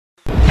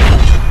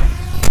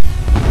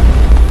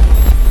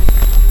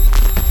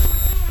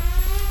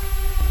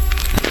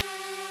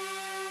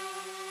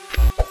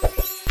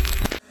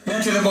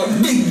about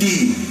Big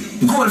D,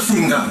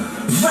 Goldfinger,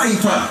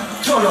 Viper,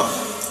 Tolo,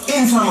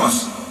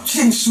 Infamous,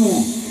 Chinsu,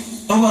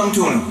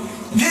 Awamtun.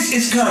 This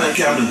is Colonel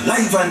Campbell,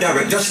 live and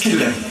direct, just kill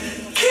them.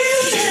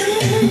 Kill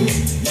them!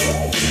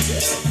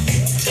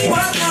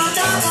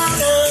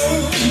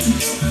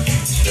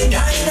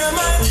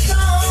 Dynamite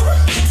song,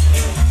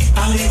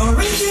 are the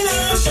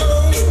original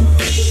song.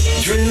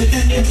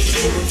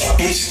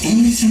 It's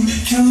easy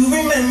to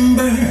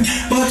remember,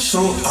 but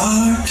so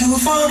hard to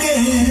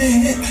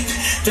forget.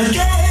 The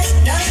day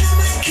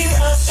Dynamite kill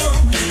a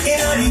song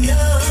in our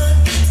yard.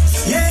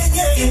 Yeah,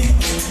 yeah,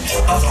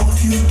 yeah. I thought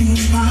you'd be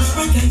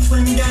paradise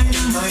when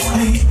Dynamite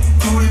play.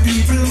 All the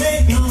people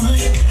make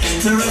noise.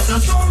 The rest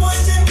of soul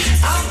wasn't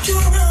out to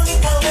run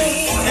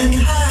away and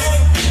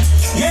hide.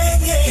 Yeah,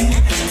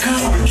 yeah.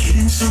 Cause we're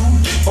killing some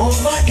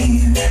over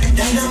here.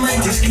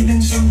 Dynamite is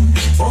killing some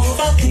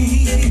over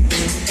here.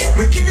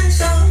 We're killing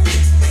some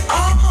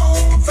all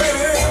over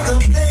the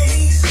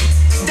place.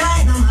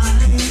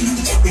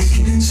 Dynamite is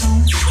killing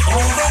some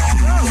over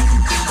here.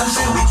 I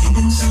said we're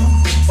killing some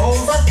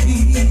over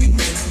here.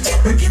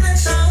 We're killing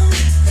some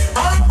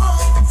all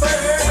over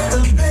the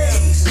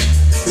place.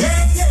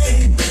 Yeah,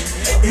 yeah.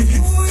 If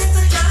you were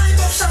the type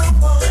of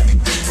someone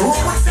who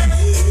would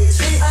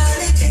face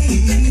reality,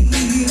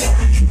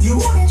 you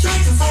wouldn't try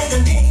to fight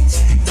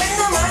against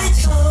Dynamite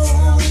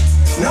song.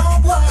 No,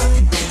 why?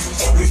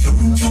 We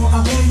shouldn't throw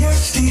away your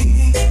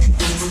stick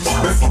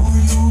before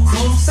you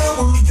cross the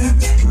water.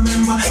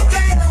 Remember,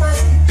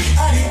 Dynamite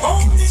are the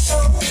only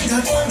song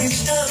that won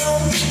this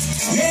town.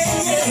 Yeah,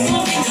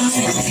 yeah. Because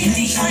it's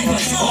the kind of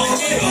song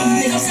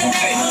they said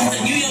very much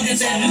that New York and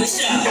St.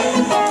 Lucia.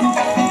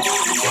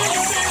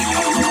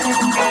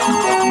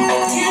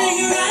 Tell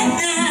you right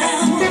now,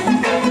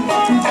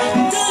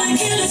 gonna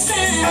kill the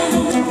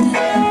sound.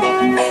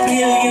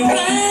 Kill you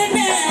right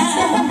now.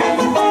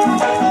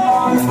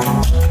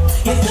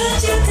 You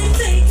thought you could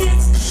take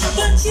it,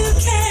 but you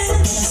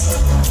can't.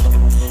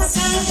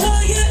 Somehow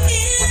you're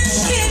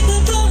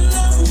incapable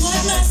of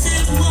what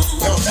myself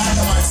wants. Yo,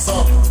 Dynamite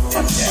song.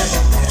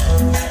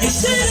 You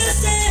should have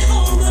stayed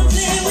home and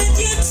play with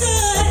your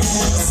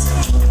toys.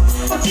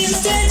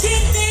 Instead you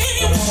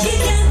think you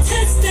can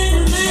test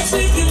Dynamite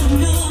with your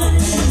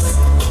noise.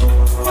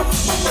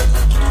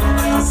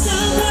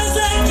 Some words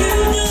like you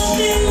don't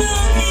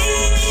belong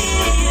here.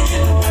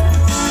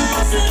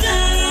 So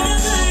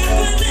Dynamite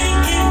will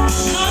make it.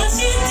 Cause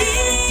you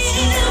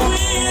deal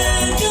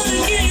with gonna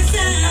get it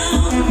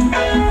down.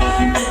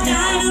 The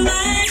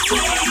Dynamite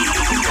way.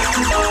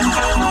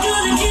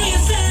 Gonna get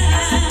it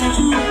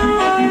down.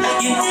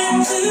 You did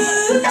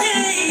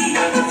today.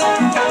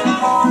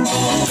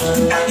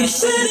 You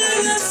should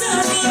have got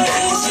something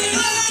to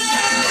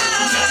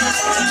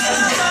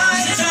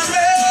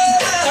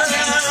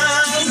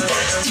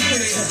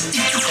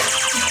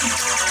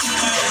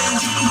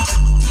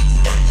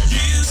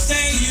You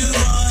say you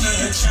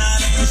wanna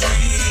challenge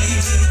me,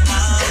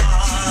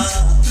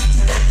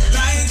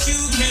 like you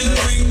can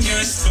bring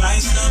your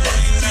spliced up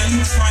in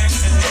and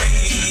frighten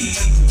me.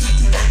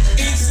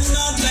 It's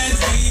not that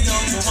we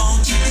don't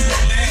want you to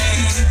play,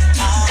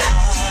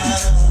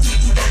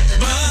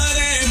 but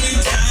every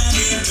time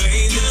we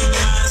play the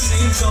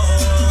classic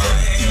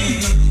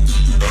toy,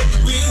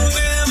 we'll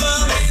never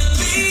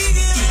believe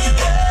it,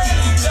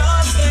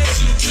 just let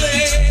you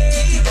play,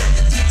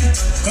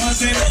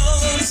 cause it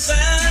won't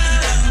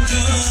sound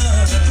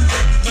good.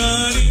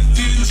 But if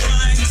you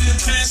try to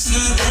test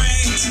the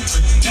great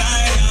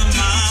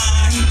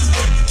Dynamite,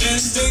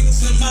 just take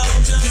some out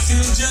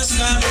until just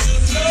have to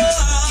know.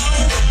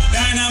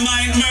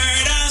 Dynamite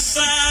murder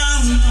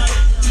sound,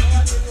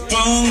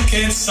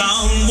 funky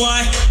sound,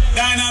 boy.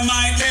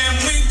 Dynamite them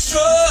we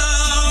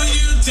throw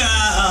you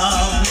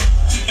down,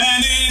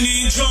 and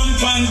any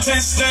jump and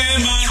test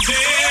them are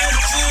dead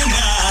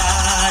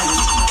tonight.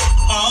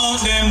 All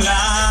them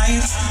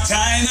lights,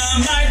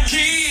 Dynamite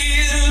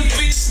kill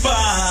be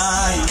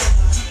spy.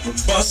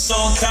 Bust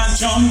out and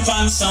jump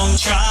and sound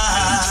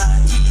try.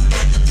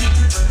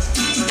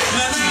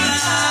 La, la, la.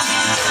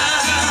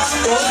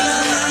 Oh, la,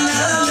 la,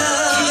 la, la,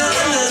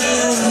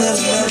 la,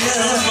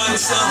 jump and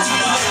sound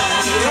try.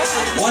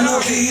 One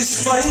of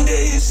these fine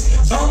days,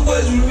 some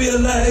boys will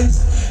realize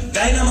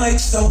Dynamite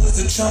sound is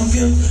the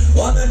champion.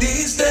 One of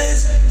these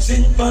days,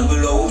 Zinpan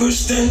will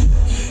overstand.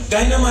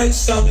 Dynamite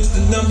sound is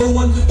the number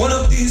one. One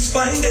of these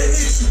fine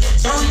days,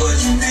 some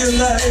boys will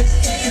realize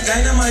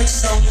Dynamite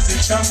sound is the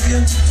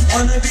champion.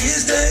 One of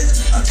these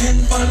days,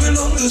 Zinpan will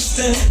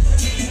understand.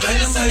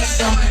 Dynamite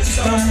sound is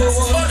the number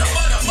one.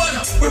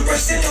 We're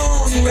pressing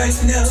on right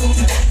now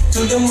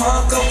to the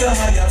mark of the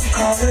higher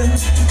calling.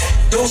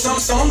 Though some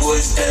sound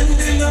boys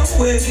standing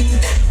away,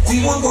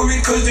 we won't worry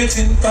cause the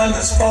tin pan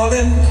has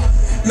fallen.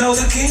 Now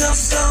the king of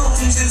sounds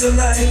is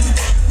alive.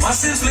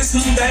 Massive listen,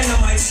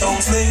 Dynamite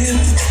sound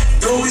playing.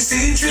 Though we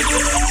see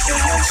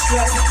tribulation and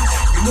strife,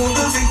 we know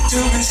the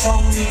victory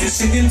song we'll be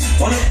singing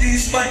one of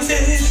these fine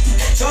days.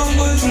 Some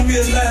boys will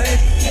realize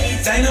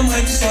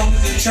Dynamite song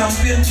is the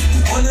champion.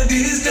 One of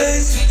these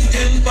days,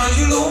 10 pounds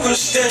will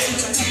overstay.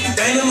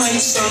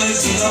 Dynamite song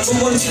is the number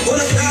one. One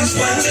of these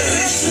fine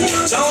days,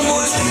 some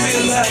boys will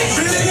realize.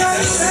 Really got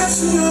to let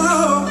you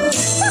know.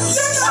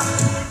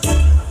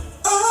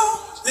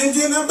 Oh,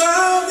 thinking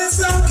about this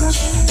song.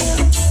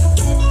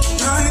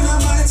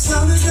 Dynamite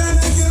sound is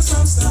gonna give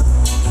some stuff.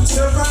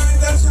 Survive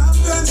the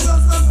champions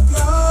of the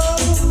club.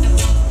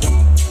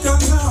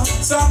 Cause now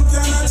some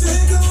cannot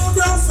take our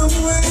ground from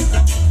away.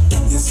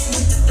 You see,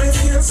 if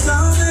you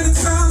sound and it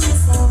sounds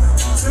before.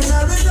 So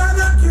now we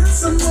gotta kill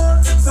some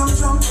more. Some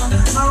jump on.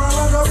 Now I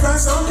wanna find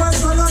some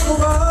much for like a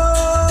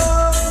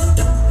ball.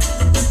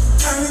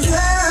 And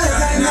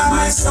yeah,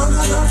 Dynamite sound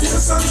and I'll kill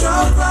some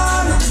jump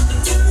on.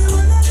 Give me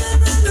when I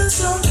live in the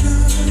sun.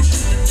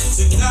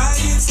 Tonight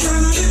it's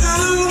gonna be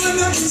down when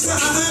the peace I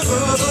go.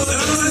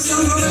 Dynamite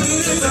sound gonna do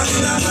it.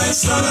 Dynamite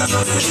sound and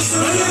I'll kill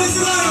some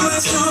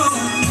Dynamite sound.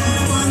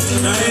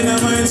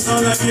 Dynamite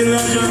sound and kill a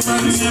jump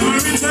and never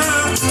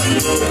return.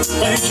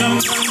 Like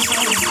jump and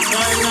sound.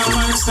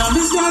 Dynamite sound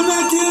is gonna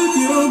kill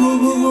you.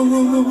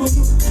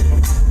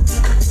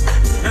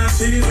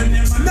 Not even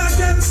your mother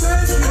can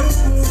save you.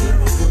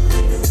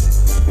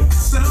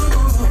 So,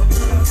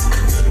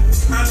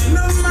 and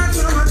no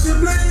matter what you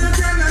play, you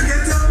cannot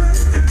get away.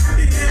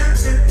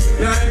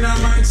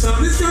 Dynamite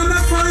sound is gonna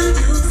find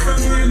you from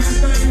when the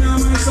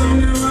Dynamite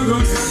sound never go.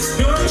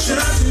 Don't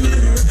shut me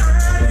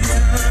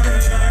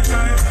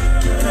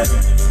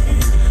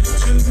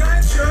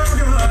tonight you're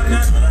gonna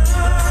die.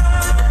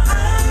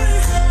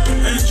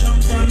 And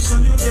jump on so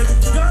you get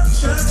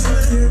gunshots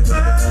when you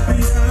die.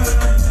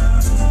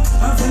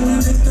 I feel when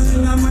the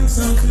Dynamite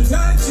sound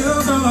tonight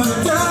you're gonna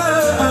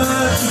die.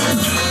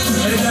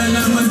 And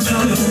Dynamite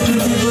sound,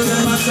 people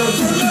that must go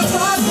to the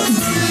bottom.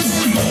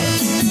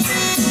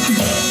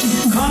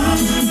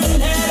 Come,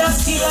 let us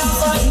kill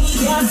our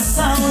idiot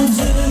sound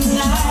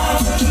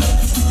tonight.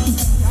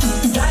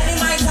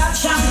 Dynamite our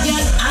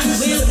champion and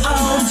we'll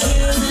all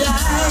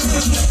delight.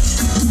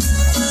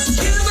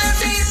 You will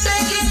be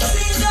begging,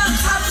 finger,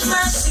 have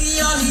mercy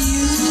on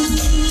you.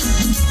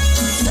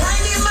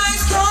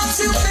 Dynamite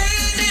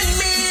contemplating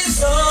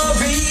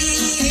misery.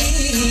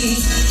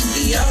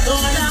 You're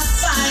gonna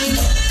find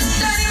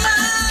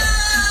Dynamite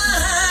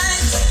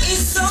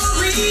is so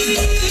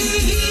real.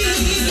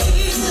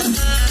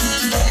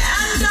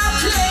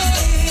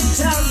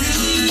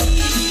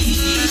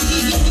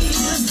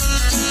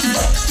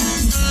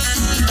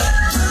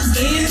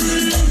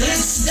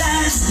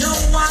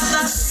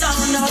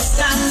 No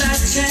stand a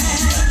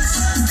chance.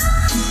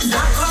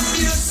 Lock up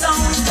your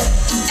sound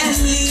and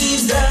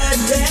leave the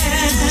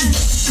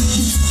dance.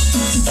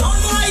 Don't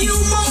worry, you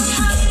won't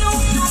have no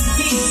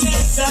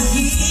happiness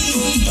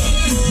again.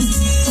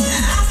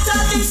 After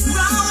this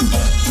round,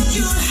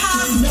 you'll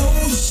have no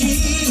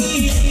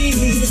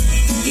shield.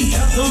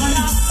 You're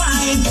gonna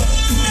find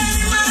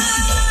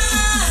Dynamite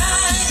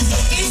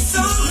is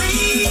so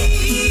real.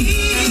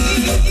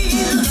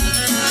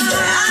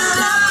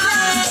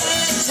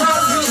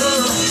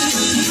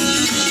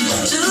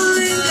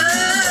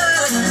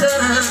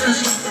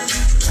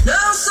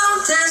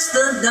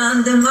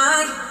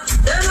 Dynamite,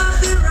 then I'll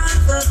be right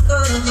for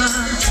cover.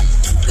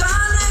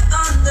 Call it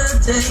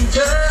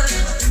Undertaker,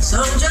 so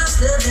just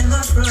let him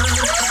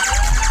approach.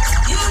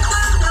 You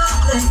got no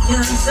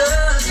cancer,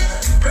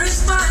 Chris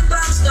my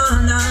box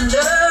gone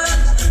under.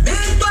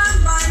 Big bad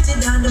mighty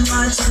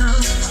Dynamite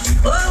sound,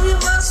 oh we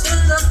must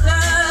feel the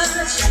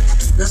flash.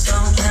 The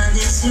song can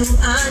diss you,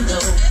 I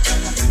know.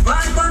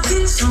 Why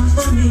fucking song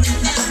for me?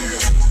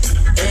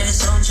 Any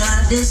song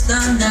childish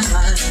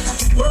Dynamite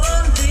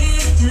won't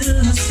be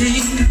to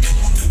see.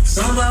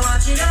 So by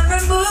watching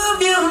every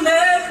move you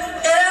make,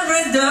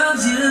 every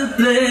dance you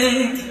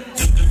play,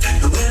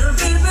 the little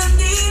people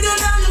need a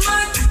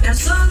Dynamite, that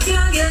song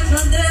can get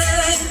no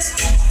dance.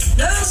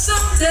 No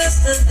song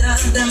test the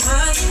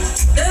Dynamite,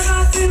 then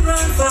I feel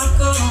run for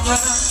cover.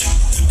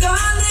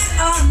 Call it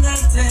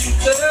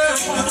Undertaker,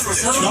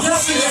 so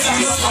just let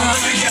me know.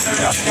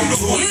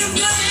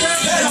 You've got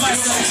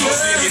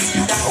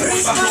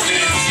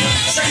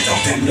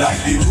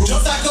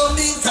just a come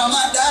in from a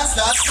dance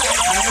last night.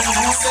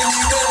 You say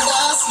me well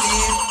was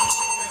sleep.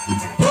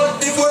 But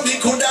before me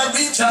could have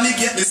reached and me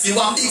get me see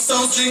one big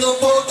sound string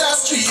up out the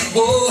street,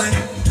 boy.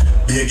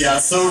 Big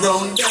girls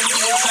surround them, be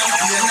a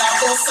champion, a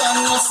bus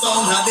and no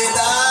sound of the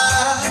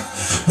dark.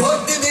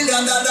 But the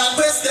 $1,000,000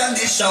 question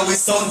is shall we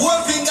sound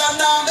one finger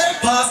down their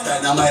pass.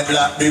 Dynamite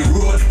block the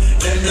road,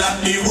 them block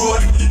the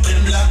road,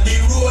 them block the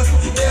road,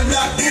 them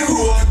block the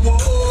road,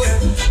 boy.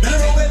 You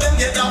know when them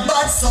get a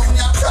bad sound,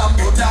 you cram,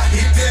 but I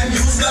hit them,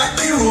 use block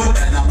the road.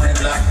 Dynamite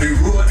block the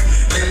road,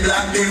 them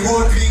block the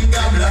road,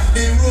 finger block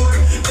the road,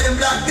 them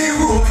block the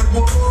road,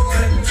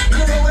 boy.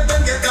 You know when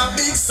them get a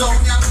big sound,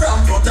 you cram,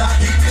 but I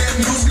hit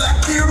them, use block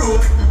the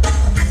road.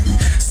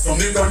 So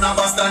me run a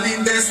Boston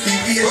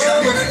investigation.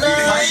 But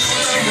I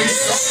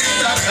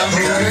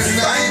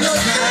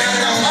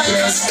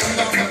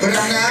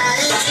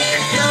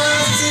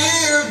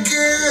feel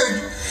good.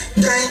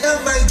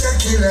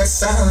 killer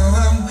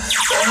song.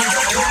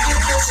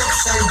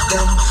 Upside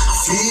down.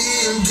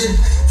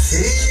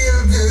 Feel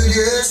good,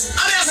 yes.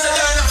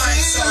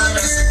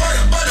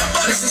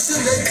 This is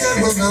like I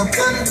will not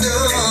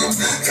condone,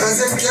 cause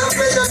I can't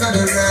play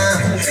another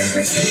round.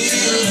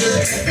 Feel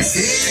good,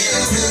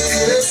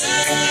 yes.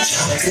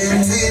 Chopping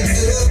with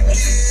the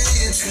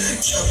kids,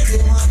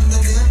 chopping under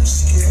them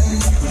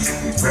skin.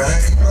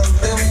 Right up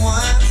them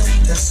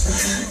wonders,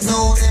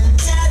 know them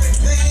can't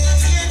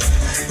win.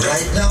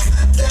 Right now,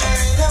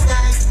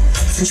 Dynamite,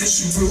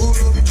 just rule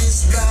up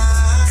this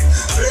line.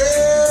 Play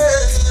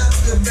up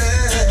the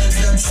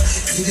bedrooms,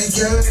 give the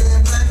girl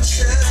them a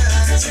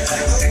chance.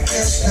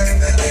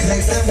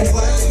 Make them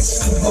want to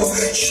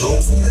show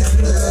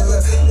them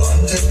love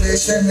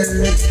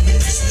unconditionally.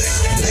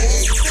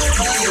 Make them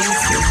feel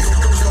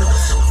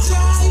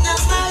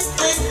Dynamite,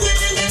 baby.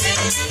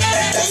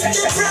 Take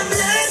the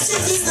problems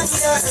in the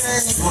mind.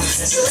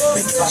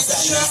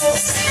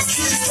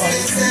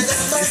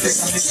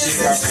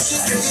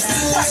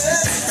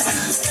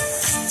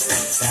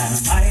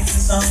 Dynamite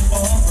is up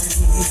for me.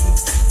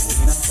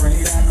 Ain't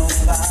afraid of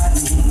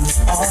nobody.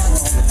 All of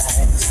the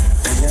lights,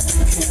 we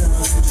ever kill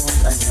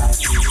just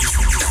like you.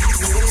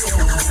 Yeah.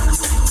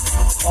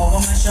 Over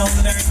my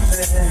shoulder,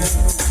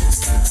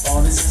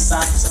 all this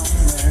inside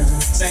somewhere.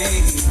 Say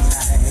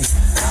night,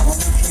 I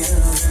wanna kill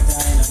the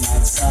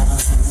Dynamite song.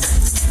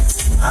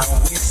 I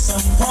wish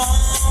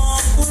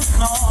someone would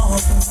call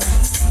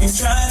and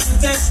try to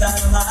test our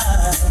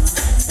lives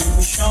and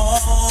we show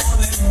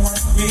them what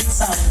real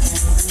sound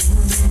can do.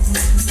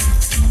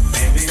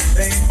 Maybe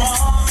they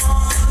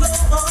fall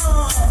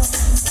apart,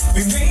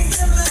 we make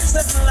them lose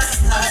their life.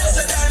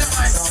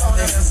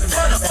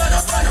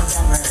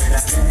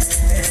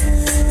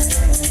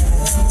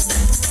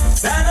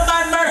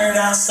 Dynamite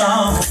murder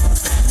song,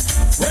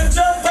 with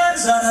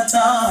jumpers on the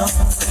top.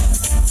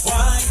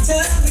 Why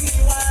tell me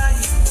why?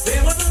 They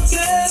want to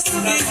test to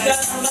be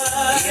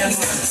Dynamite.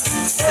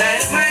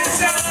 Dynamite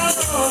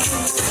song.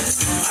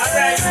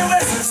 Alright,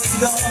 let's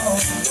go.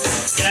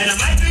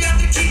 Dynamite, we have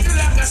to keep you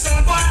like a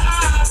sound boy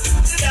up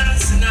to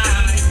dance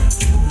tonight.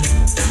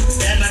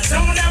 Dynamite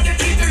song, we have to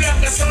keep you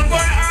like a sound boy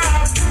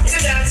up to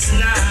dance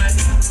tonight.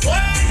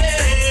 One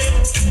day,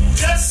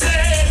 just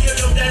say you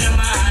love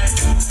Dynamite.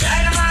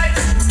 Dynamite,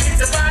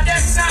 it's about that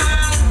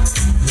sound.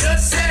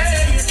 Just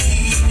say you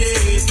need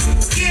it.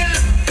 Kill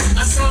a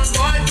sound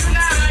boy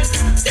tonight.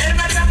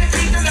 Dynamite have to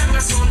keep you like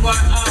a sound boy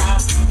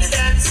up to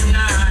dance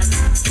tonight.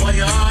 Boy,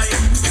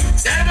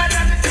 Dynamite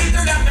have to keep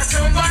you like a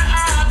sound boy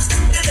up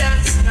to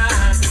dance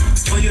tonight.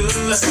 For you,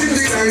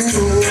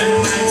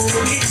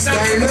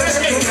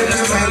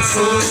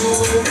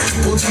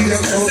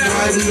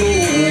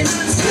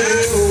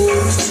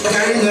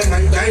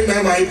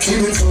 Dynamite,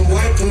 killing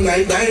someone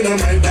tonight.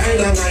 Dynamite,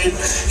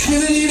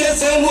 killing that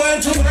someone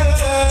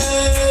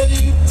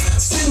tonight.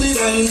 Still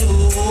I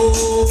know.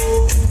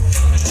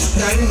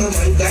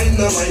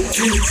 Dynamite,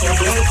 killing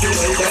someone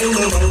tonight.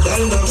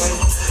 Dynamite,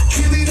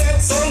 killing that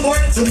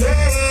someone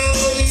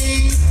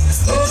tonight.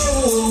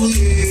 Oh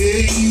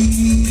yeah.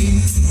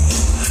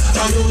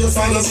 I know your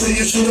father say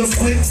you should have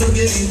quit the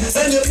game,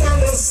 and your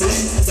mother say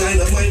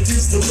Dynamite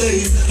is the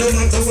way. No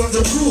matter what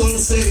the crew will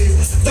say,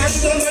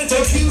 Dynamite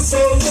will kill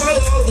someone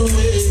all the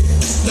way.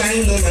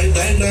 Dynamite,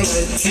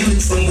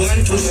 killing someone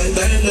tonight.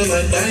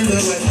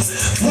 Dynamite,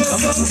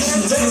 what's up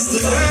contest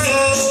tonight?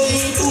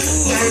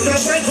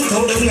 Dynamite will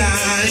hold the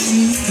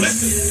line.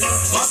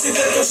 Must it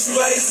let us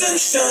rise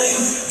and shine?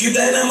 Give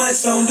Dynamite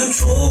sound a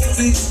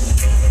trophy.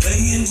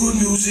 Playing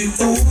good music,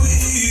 oh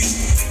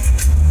yeah.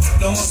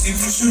 Now if you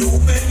should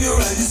open your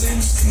eyes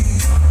and see,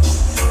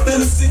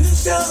 better sing and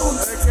shout,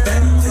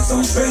 Dynamite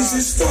sound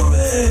praises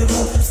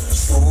forever,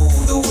 so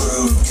the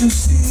world can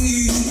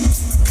see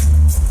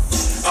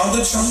how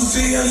the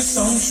champion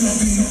sound should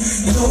be.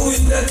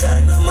 Knowing that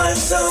Dynamite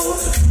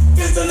sound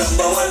is the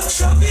 #1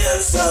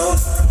 champion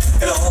sound,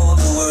 and all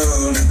the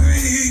world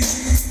agrees.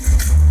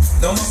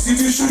 Now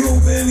if you should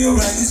open your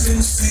eyes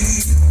and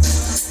see,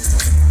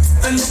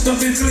 and look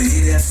up at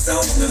that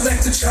sound is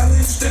like to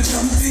challenge the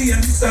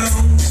champion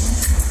sound.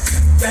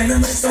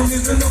 Dynamite sound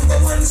is the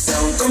 #1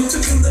 sound. Come to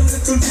kill them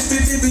little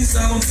dibby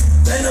sound.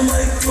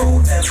 Dynamite throw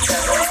them down.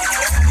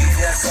 Hear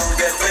that sound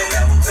get way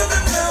down to the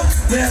ground.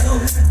 Now,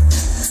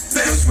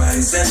 let us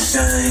rise and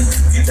shine.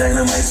 Give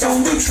Dynamite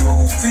sound a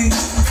trophy.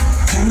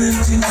 Killing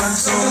in one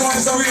sound.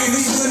 So we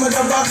need with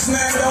the box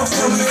man out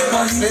from me.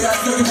 They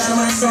got to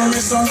Dynamite sound.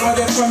 This song got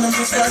them from them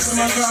to start some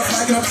of the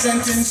like up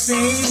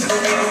sentencing.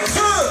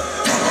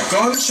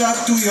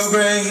 Gunshot to your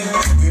brain.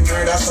 We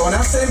murder son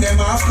and send them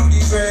off to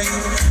the grave.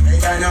 Hey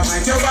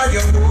Dynamite, your body,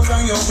 your nose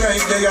and your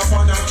grave. They up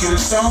on a kill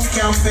some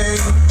campaign.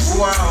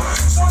 Wow.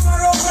 Some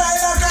are up fly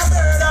like a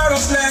bird out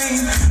of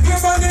plane.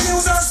 Give on the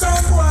news and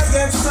some boy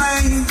get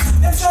slain.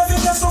 Them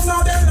shoving just up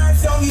now, them life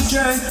down the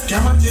drain.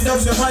 Come on, the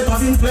dubs, the pipe have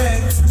been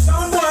played.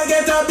 Some boy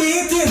get a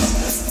beating.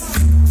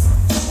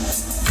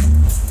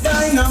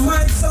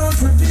 Dynamite sound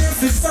prepare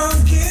for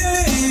some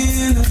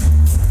killing.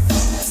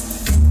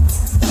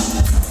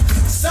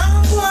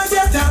 Some boy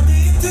get a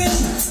beating.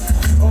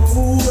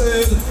 Oh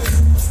well.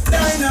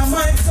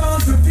 Dynamite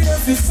sound prepare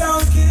fi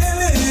sound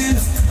killing.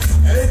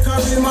 Hey,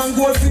 carry man,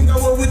 gold finger,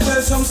 what we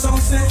tell some sound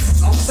say.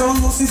 Some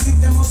sound must be sick,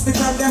 they must be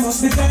crap, they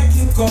must be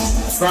taking come.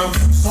 From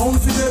sound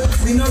figure,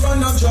 we no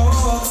run a job.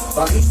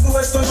 From east to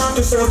west, and north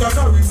to south, I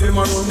carry them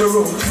around the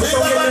road.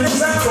 Some get them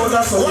sick, so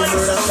that's how we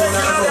murder sound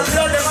and go.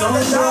 Some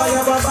boy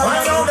have a bad.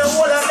 Why now the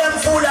whole of them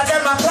full of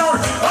them a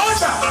clown?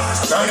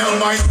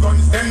 Dynamite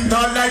guns, them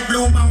tall like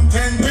Blue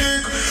Mountain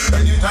Peak.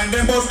 Anytime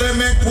them bust, they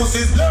make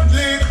pussies blood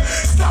leak.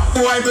 Stop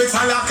boy, bitch,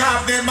 I lock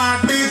up them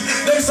heartbeat.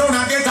 They sound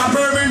and get a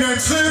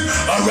permanent sleep.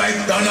 Alright,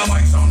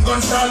 Dynamite sound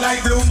guns tall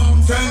like Blue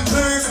Mountain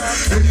Peak.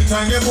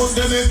 Anytime they bust,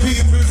 they make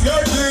people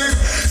blood leak.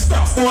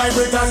 Stop boy,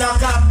 bitch, I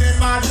lock up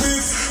them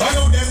heartbeat. I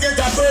know them get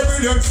a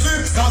permanent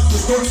sleep. Cause the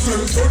guns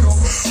still turn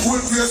up. Full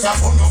place a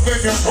fun up.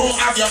 If you don't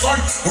have your gun,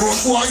 road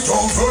boy,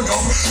 don't run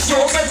up.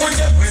 Don't make with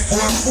them with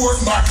four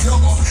back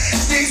number.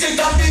 These is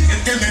the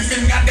biggest give me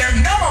finger,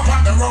 them never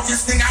want the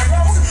roughest thing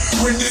around.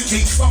 When the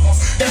kings come up,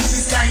 them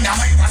is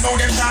Dynamite, I know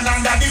them down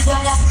under the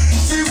ground up.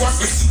 See what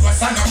we see, what's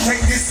I not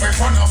take this for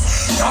fun up.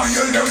 Now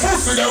you them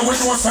pussy, they will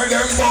know say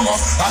them bum up.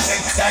 I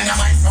think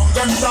Dynamite sound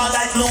them start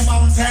like Blue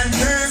Mountain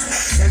Peak.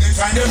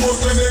 Anytime they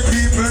must to make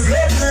people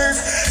blood leak.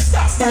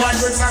 Stop boy,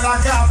 which I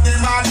lock out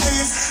them at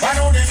least. I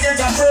know they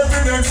get a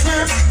permanent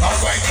sleep.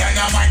 Alright,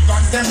 Dynamite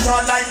guns them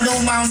start like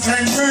Blue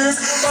Mountain Peak.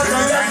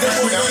 Anytime they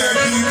must to make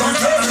people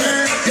blood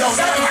leak. Yo,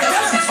 Dynamite,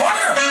 that's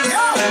fire!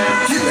 Yo!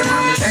 Keep them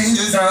on the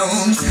danger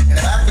zone in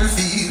the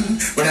battlefield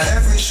with a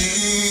every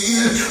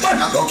shield. But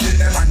I go kill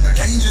them on the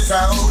danger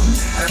zone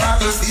in the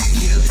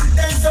battlefield.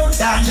 They so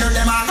tired,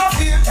 them I go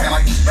feel.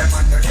 Dynamite keep them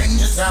on the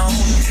danger zone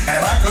in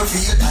the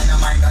battlefield.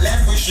 Dynamite the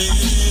left with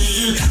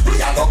shield. We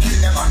a go kill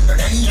them on the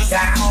danger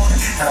zone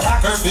in the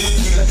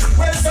battlefield.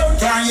 Well so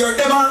tired,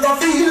 them I go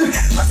feel.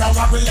 As I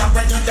walk we are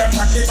bringing them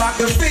back the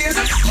battlefield.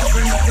 Up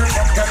in the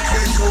fuck that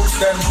they use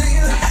them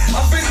feel.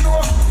 Up in the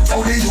how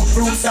they use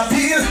roots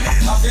appeal.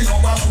 Up in the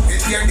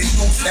it here they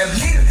use them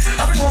heal.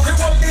 I've been walking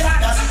up the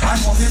ladders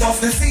and walking off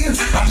the seal.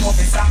 And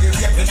walking stop the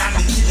raping and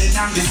the killing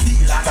and the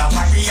steal. Like a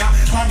warrior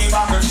on the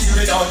battlefield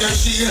without the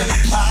shield.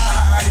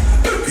 I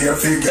prepare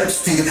for get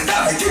steel.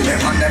 I kill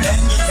them on the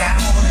danger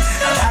zone.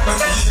 The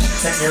battlefield,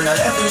 take care of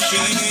every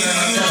shield.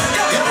 Kill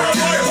them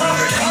on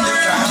the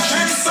danger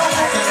zone. So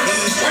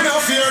we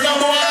don't fear no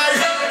boy.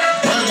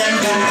 Well then,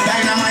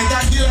 Dynamite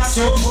that kill us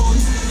so good.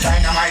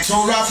 Dynamite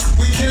so rough,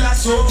 we kill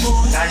us so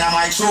good.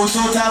 Dynamite so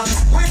tough,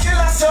 we kill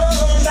us so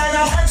good.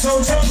 Dynamite so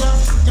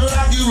rough, you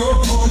like the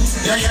road.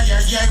 Yeah,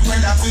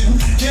 when I feel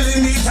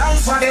killing these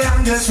towns for the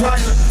longest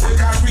while. We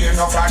can't read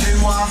enough and they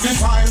want to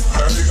file.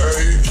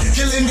 Hey.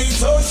 Killing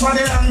these towns for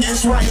the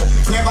longest while.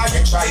 Never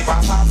get tried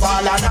back and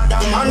fall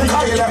another man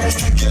Kyle.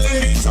 Killing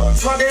these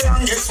towns for the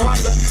longest while.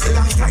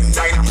 Long time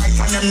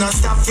Dynamite and them not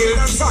stop kill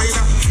the soil.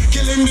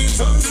 Killing these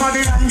towns for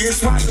the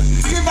longest while.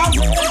 Give a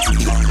word,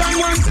 come down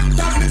one step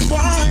of this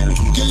while.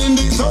 Killing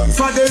these souls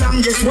for the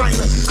longest while.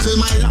 Till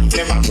my lamp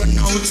never run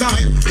out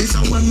time. It's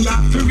a one lap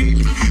to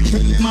read.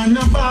 Tell them I'm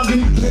not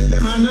bargain, tell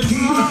them I'm not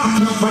deal.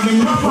 Not for them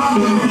not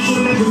bargain. Show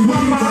them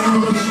one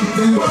bargain.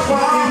 Then what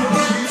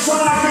bargain? So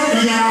I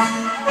feel yeah.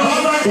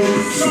 Alright,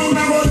 so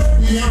never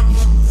yeah.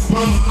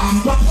 Mama and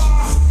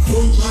Papa,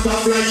 don't shut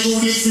up like you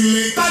this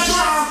feeling. That's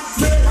right.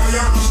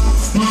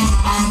 Mama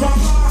and Papa,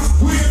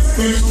 we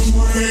expect some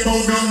more about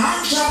the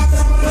action.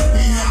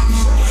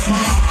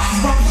 Mama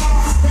and Papa.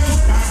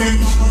 Them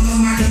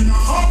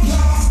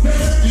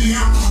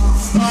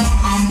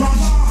I'm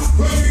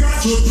when we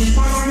got two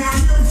people on your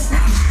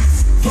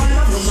find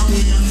out what's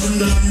opinions from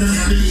the London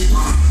and the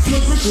Lima.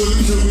 Look for sure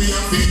until we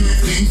have been make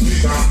things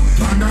bigger.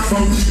 And that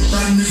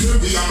foundation is will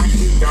be a big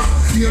bigger.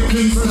 Here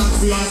King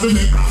Selassie as the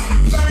maker.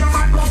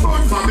 Dynamite go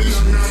burn for the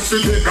London and the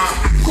Lima.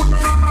 Couldn't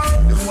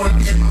remember the whole of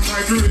them try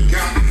to rig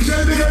ya.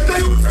 Tell me that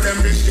they use for them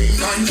big things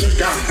and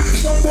trigger.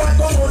 Some boy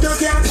come out you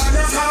can't find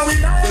us how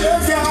we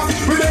love ya.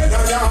 We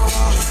love ya.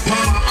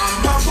 Mama and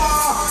Papa,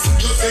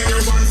 just take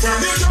your one from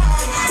the job.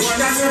 What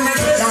I say me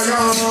tell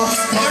ya.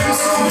 My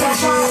son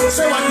Papa,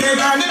 say what they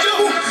gonna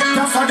do.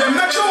 Not for them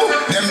not true.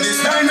 Them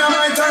this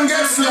Dynamite and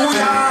get slow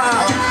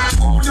ya.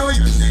 Who do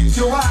you think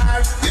you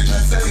are? You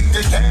just like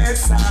the dead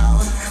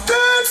sound.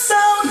 Good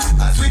sound.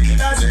 As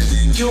wicked as you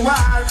think you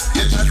are.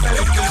 You just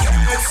like the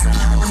dead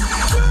sound.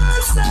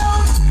 Good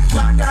sound.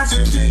 What does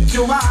you think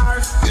you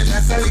are? You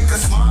just like a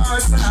small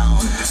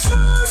sound.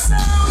 Small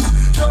sound.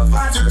 Just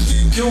what you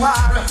think you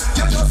are.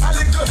 You just a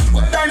little.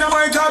 When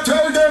Dynamite I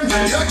tell them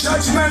your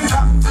judgment.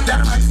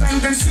 Dynamite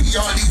stand and see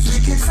all these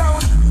wicked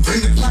sound.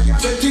 Bring the fire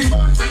to the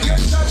burn. Your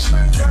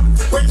judgment.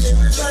 When they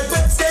will try to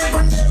escape,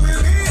 when they will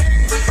be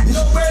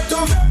nowhere to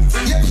run.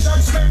 Your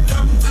judgment.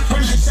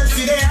 When they say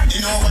see they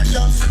you know what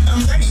love.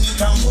 I'm letting it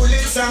come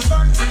bullets and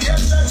fun. Your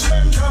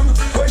judgment.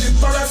 When the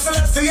forest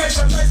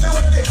celestiation lies the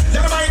way.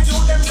 Dynamite you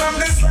them from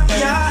this land.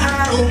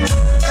 Yeah.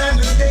 And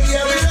the day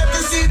we have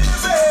to see the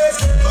face.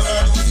 But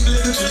I don't feel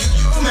it to the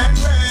human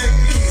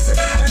race.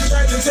 And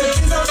try to take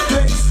things out of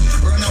place.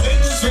 Run away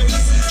to space.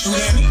 Shoot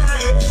them in the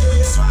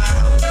face.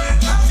 Smile.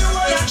 After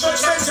all that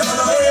judgment, you're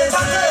the way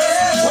to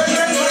face. When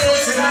you're not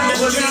losing, I'm the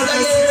one you're the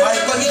way.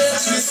 Fight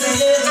against me,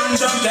 say I'm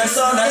drunk and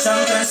sound, a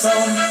champion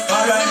sound.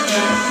 Alright,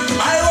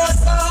 I was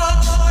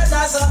born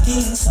as a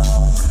king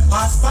sound.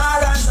 As far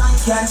as I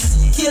can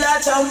see, kill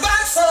a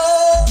champion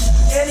sound.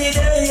 Any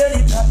day,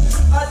 any time,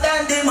 a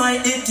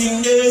Dynamite the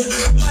thing day.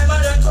 My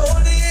mother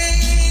told me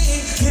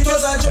it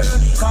was a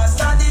journey, cause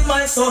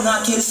Dynamite son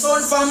a kill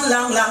son from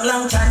long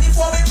time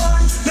before we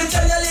born. Me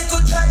tell you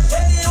little try,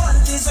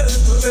 anyone deserve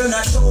to earn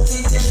a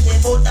trophy. Tell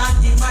them about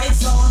Dynamite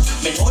son.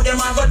 Me know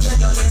them a go tell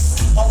you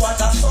this, but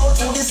what a soul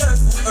who deserve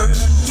to earn.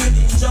 We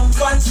didn't jump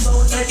one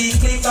soul, every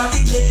click of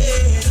the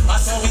day. And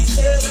so we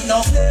say we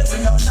no play,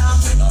 we no laugh,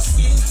 we no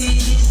spin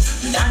teeth.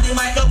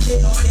 Dynamite no play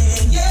no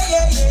play,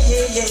 yeah.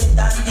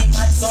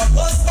 Dynamite son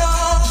was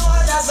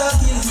born as a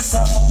king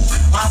son.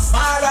 As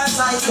far as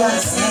I can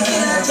see,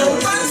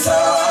 jump one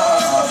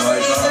soul.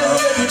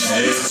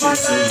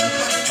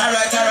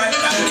 Alright,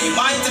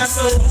 Dynamite a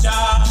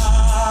soldier.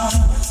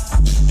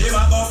 They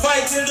will go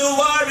fight till the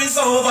war is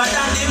over.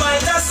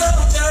 Dynamite a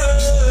soldier.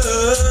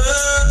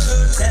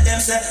 Tell them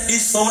say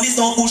this sound is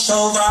no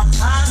pushover.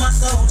 I'm a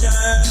soldier.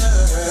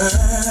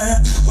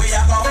 We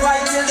are go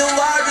fight till the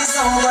war is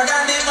over.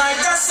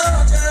 Dynamite a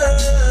soldier.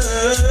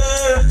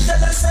 Tell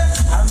them say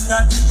I'm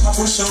not a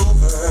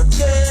pushover.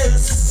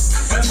 Yes.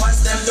 When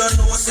once them don't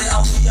know, say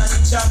how we are the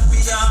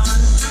champion,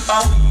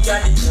 how we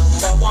are the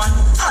number one.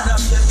 And I'm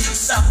the big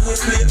song we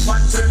play on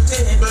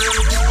turntable,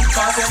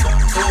 cause they don't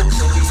know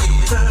to be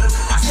able.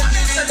 I can't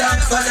live the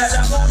dance for the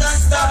Japan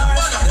star,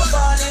 the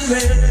falling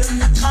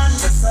rain and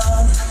the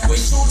sun. We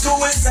true to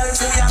ourselves,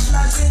 we are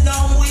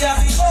platinum, we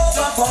have been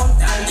overcome.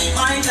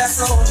 Dynamite a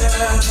soldier.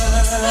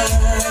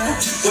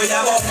 We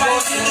have a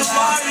fight in the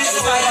war is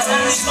fire,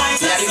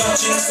 Dynamite a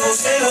coaching, so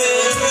stay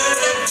away.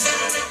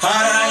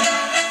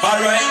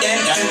 Alright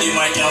then,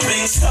 Dynamite a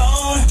bring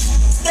stone.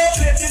 They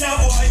play in a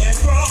boy and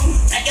crown.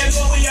 And them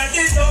go we are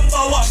the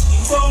number one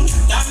in town.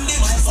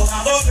 Dynamite son a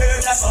go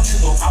bird, that's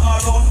something to come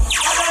around.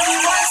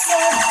 Dynamite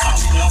son, and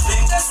we no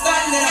bring the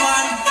standing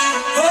man.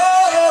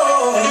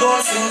 Oh, we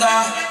go singer,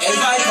 hey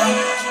viper.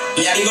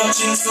 We are the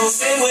coaching, so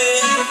same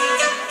way.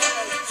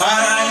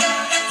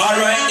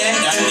 Alright then,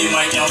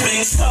 Dynamite a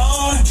bring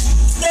stone.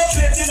 They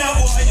play in a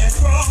boy and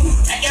crown.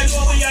 And them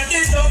go we are the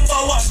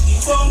number one in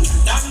town.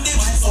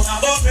 Dynamite son a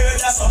go bird,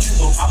 that's something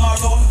to come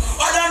around.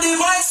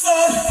 Dynamite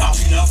son, and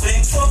we no bring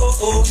so.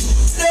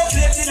 They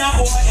play in a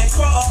boy and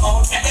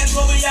crown. And them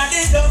go we are the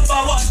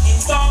number one in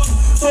town.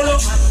 Solo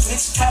man,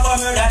 which have a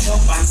murder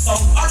jump and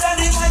sound.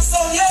 Dynamite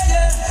son,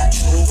 yeah.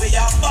 Oh, we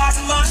are bad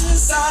man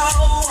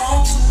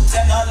sound.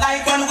 Them not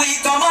like when we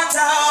come a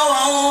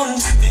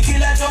town. The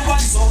killer jump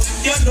and sound.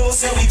 You know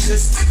say we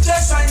just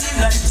shining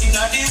light in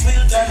the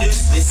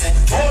wilderness. They say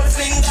old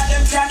finger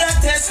them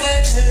cannot test me.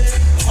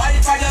 Fight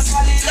for your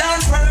solid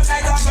and perfect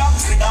like a rock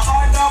with a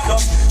heart of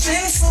love.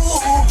 Things so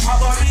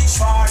have a reach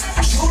far.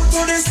 Shoot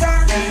to the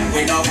star.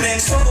 We no play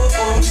so.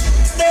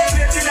 They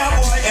play in a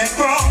boy and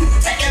crown.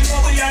 And them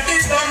know we are the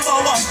number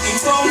one in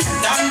town.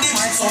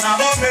 Dynamite son of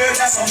a bird,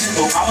 that's something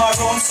to come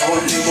around. So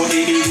we go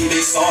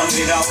the sun.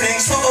 We no play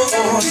so.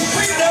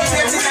 We no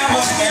play in a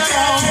boy and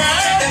crown.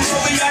 And them know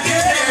we are the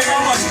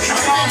number one in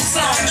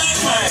town.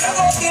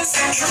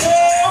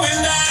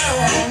 Going down.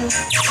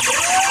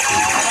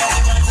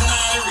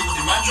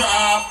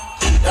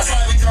 That's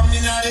why we come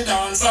in at the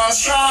dance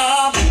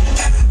shop.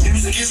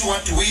 Music is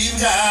what we've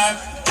got,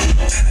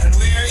 and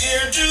we're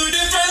here to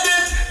defend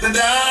it. The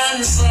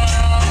dance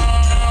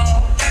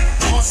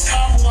must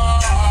have war.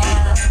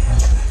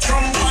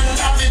 Trump and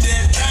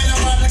David,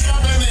 Dynamite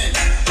government,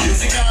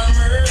 musical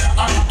murder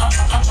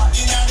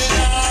in the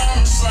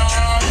dance.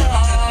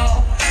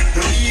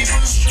 The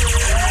people straight.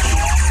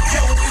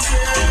 Yo, this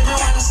where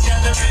everyone's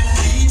gathering,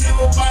 need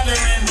no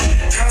bothering,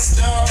 just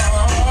stop.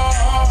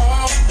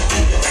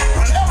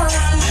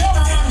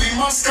 Everyone, we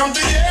must come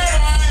together.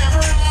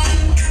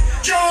 Everyone,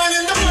 join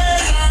in the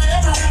play.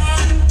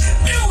 Everyone,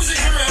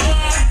 music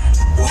forever.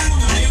 Ooh,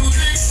 the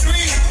music's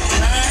sweet.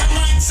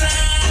 Dynamite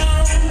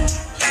sound.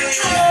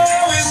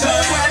 Oh, it's so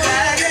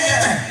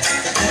again.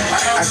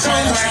 I saw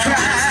my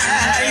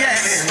cry,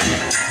 yes.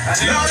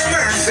 Lord of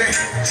mercy.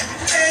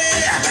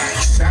 Yeah.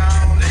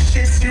 Sound that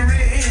shits you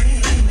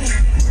ring.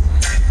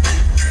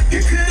 You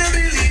couldn't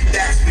believe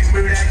that we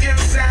murdered your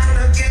sound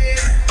again.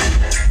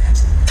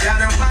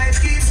 Dynamite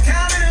keeps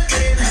coming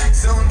again.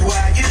 So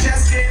why you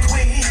just can't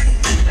win?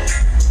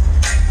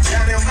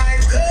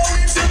 Dynamite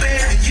going to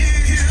bury you.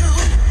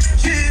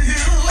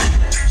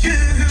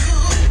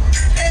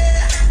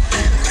 Yeah.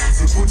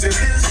 So put your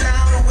little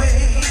sound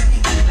away.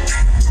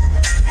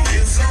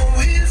 You're so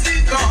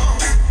easy gone.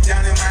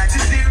 Dynamite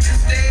is here to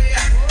stay.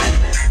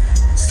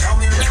 So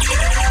you ready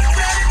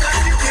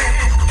because you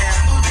can. And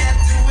we'll get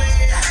to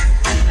it.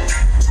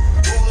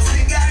 All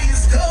we got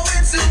is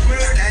going to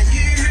murder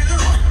you.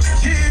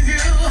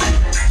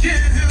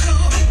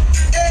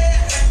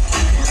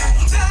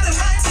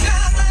 Dynamite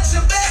style much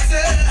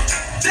better.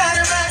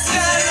 Dynamite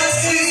style much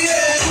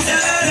sweeter.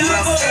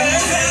 Dynamite.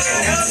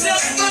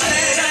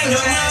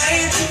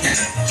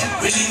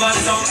 Really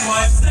was on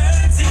my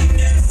 13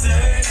 and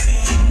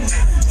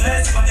 13.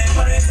 That's why they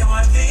put it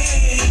on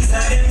things.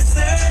 And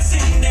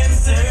them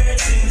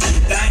searching.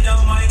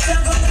 Dynamite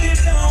and go keep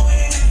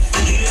going.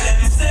 Yeah,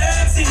 them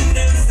searching.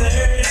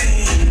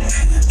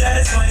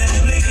 That's why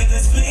they're licking the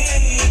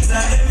springs.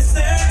 And them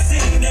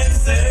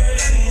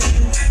searching.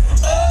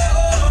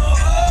 Oh.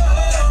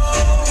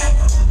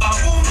 Our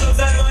boom clubs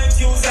and might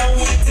use and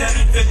with them.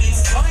 If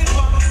it's fine,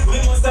 we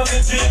must have to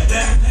treat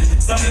them.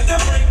 Some of them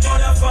break for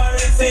the fire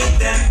and take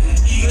them.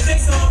 You take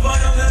some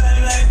fun on the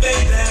line like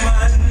baby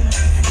man.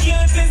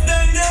 Can't taste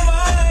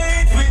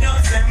dynamite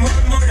without them more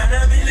than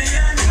 £1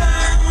 million.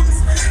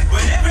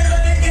 When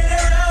everybody get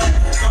around,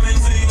 coming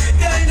to you with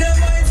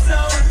dynamite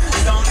sound.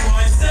 Sound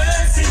boys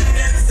searching.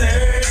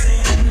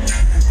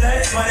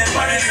 That's why they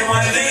put it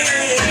on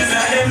things.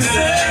 And them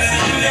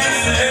searching.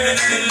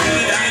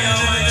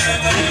 Dynamite.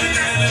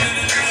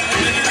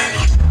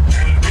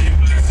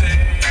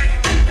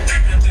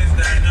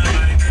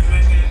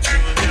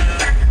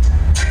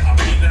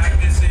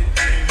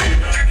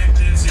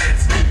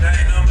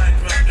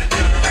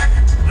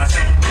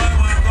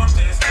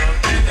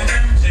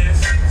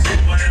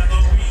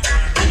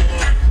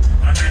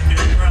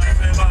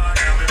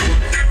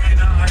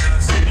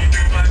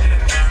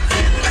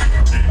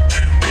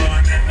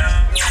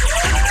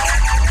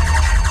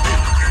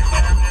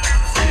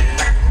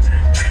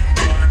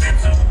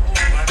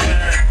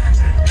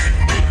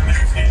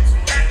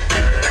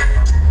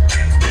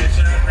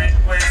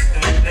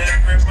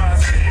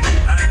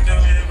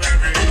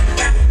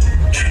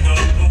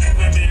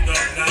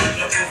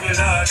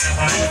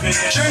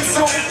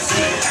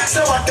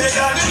 So what they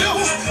gotta do?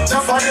 So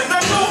for them to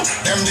know,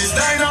 them this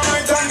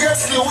dynamite and get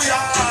slow,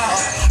 yeah.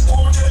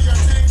 Who do you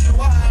think you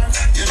are?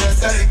 You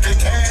just a little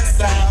cat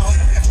sound.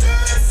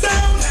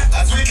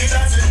 As wicked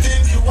as you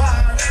think you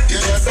are, you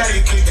just a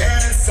little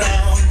cat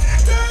sound.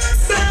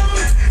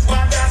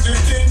 What does you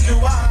think you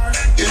are?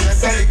 You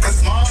just a little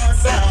small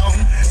sound.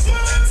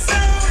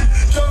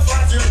 Just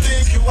what you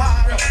think you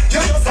are,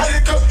 you just a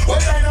little. What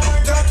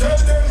dynamite I tell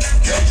them?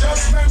 Your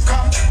judgment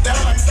come, them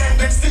and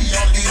stand and see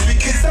all these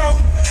wicked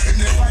sound. If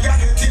the fire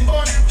getting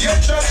born, your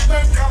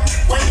judgment come.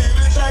 When they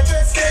will try to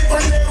escape,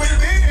 when they will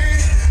be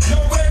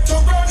nowhere to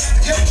run,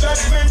 your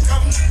judgment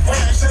come. When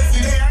I shall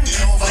see the hand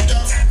in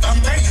overdose, I'm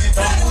made it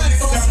up,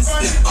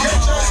 your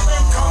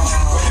judgment come.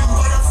 When them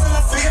brothers still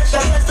a see it,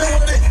 shall make the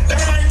world it. They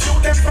might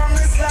shoot them from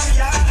Islam,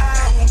 yeah.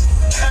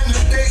 And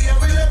the day you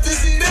will have to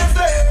see their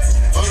face.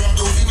 For all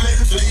those who relate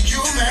to the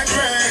human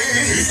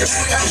race.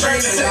 I'm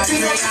trying to set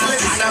you up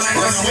place.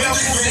 When we are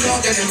moving on,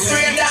 getting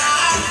straight down.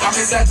 I'm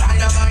just a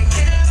dynamite,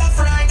 never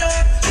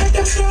frightened. Let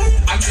them try.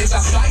 I'm just a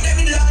slide them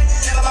in line.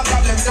 Never have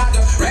problems at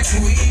the wreck to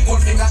eat.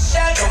 One finger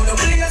shell down the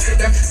place with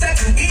them set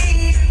to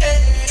eat.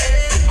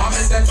 I'm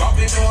just a drop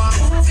it to a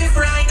movie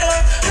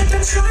frightened. Let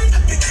them try.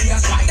 Big a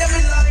slide them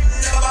in line.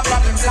 Never have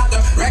problems at the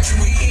wreck to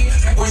eat.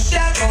 Make one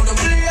shell down the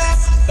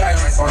place.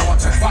 Dynamite for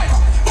 110 fire.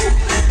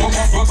 Boom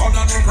off the gun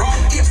and the crowd.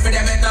 Give me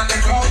them in on the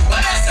crowd.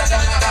 I'm just a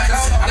dynamite. I'm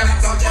just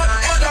a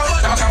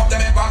dynamite. Talk up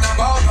them in on the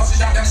boat. Now she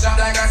shot them shot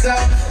like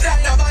herself.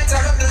 Dynamite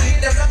are up the lead.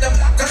 Them from the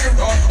black to the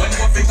road. When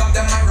you pick up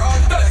them my road.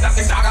 The less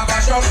I start up a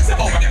show. Step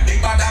over them big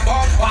bad and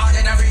ball. Hard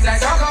in a freeze like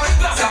so cold.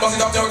 Blast up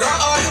busting up to the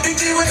ground. Big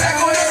T with that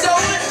on the soul.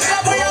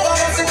 Stop where you're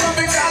busting up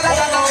big car like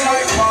a no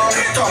life ball.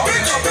 Pick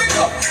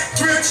up.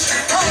 Twitch.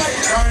 High.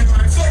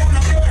 Dynamite sound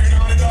of rain.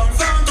 On the down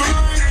sound to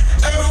line.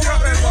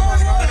 Everybody born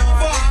on the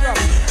fire.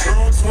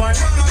 Roots white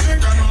man I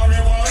drink and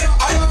marijuana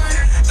align.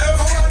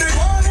 Everybody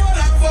born on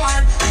the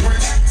fire.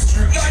 Twitch.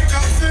 Street like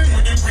a thing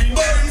with the green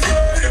burn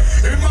bird.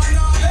 In my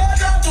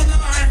knowledge of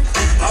tonight.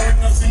 I will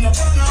not sing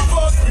upon a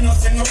bus. We not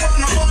sing upon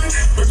a vine.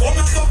 We come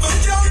and stop the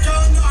skank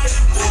all night.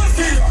 One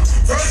finger.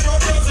 First your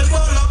dozen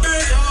while a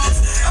big house.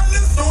 And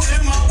this suit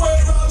in my way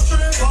round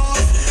straight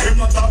pass. If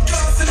not top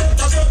class in it,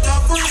 I get a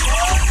free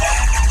pass.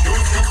 You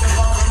get the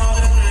bottom of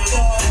the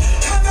river.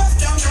 And that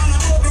skank and a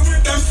bubble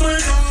with them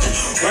straight off.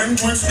 When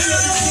Twitch feel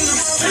you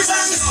to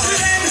the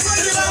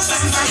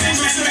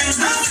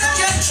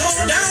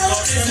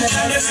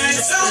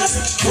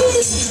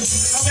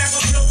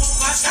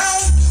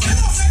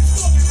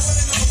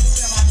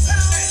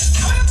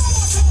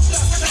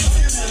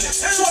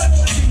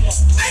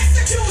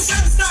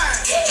execution style.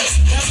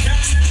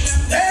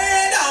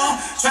 Hey now,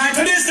 try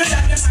to this to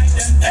dynamite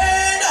them.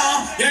 Hey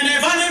now, you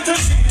never need to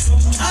see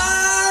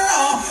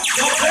tomorrow.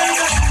 You play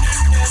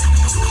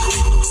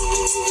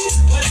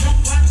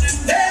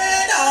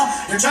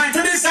you're trying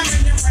to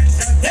disappoint your friends.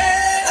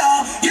 Hey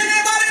now, you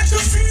never need to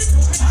see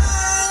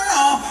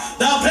tomorrow.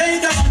 The play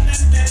the one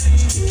and deadly.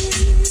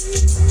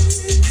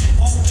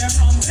 All them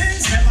wrong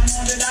things, never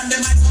know that and them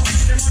might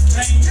them was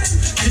playing.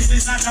 This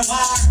is not a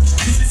war,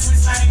 this is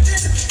suicided.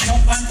 No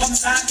one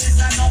comes out,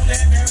 this I know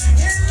they're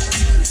burying.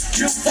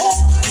 You fool,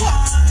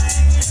 why?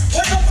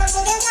 What no one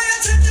go away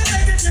until you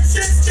make it your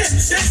system,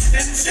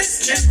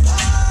 why?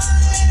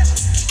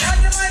 Now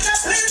you might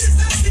have played this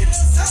and see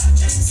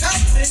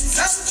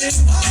something,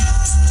 why?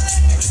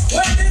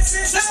 Well, this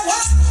is a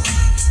war.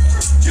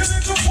 You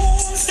need to fool,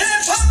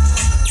 step up.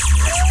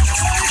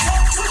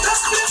 Come to the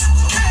flip,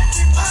 get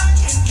it back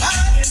in.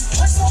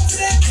 What's up to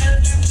them?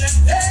 Tell them,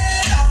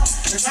 hey,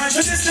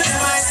 this is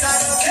my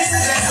style of kill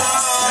them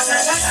all.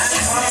 And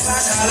come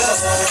back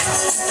alone.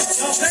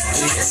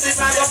 This is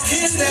my of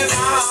kill them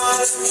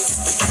all.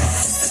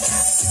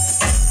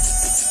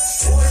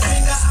 Four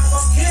finger, I go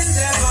kill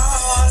them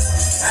all.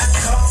 And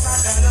come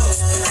back alone.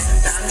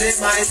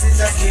 Dynamite is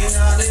the king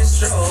on his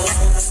throne.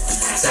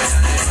 So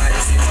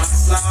Dynamite he must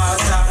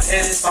slaughter.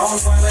 Any sound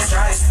boy will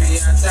try to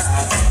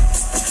attack.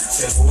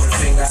 Say whole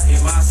finger he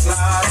must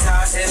slaughter.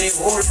 Any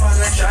whole fan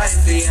will try to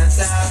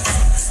attack.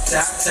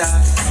 Tap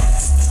tap.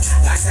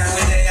 Like time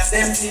we there,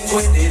 them think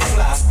we did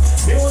flap.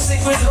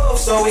 Music we love,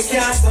 so we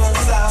can't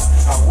stop.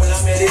 I will a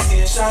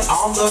meditation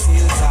on the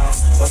hilltop.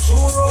 But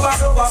true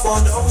rubber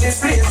burn down the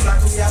place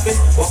like we have been.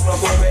 But no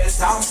go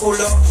rest and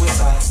pull up with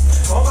us.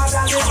 Come on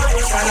down the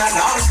mic and I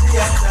dance the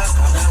attack.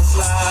 And I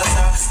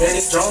slaughter. Then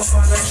it's drunk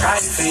and I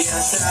try to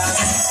attack.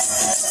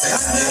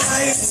 And the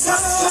mic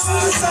slaughter.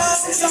 Then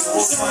it's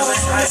drunk and I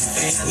try to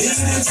attack.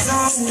 Leading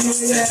song,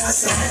 yeah.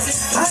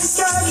 I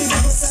started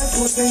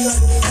myself with the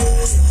other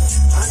day.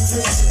 I'm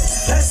preaching.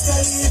 Let's go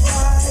leave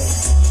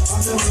right.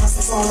 Until we must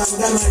fall out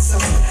with the lights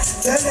on.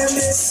 Tell them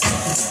this.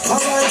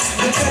 Alright,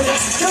 we tell them.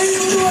 Can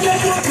you know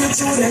that what we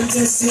do them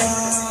test ya?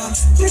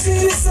 You feel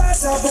the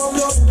size of our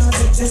blood not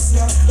to test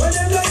ya. When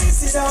them like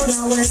easy down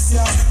and west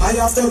ya. I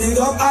have to dig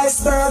up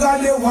iceberg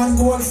and the one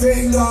gold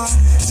finger.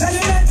 Tell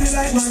them let me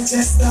like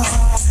Manchester.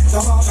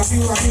 Come on, a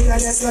few of me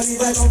that yes, I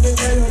leave I don't be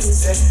tell you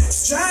say.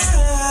 Strive.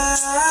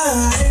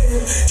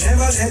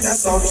 Never let that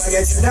sound boy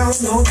get you down.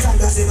 No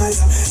time that they might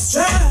have.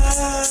 Strive.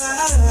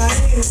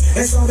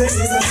 It's so big is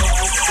a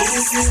bar.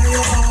 This is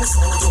your house,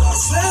 so do I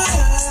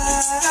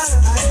slide.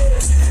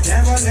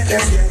 Never let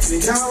them get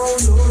me down,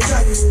 no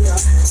time.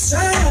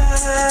 Slide.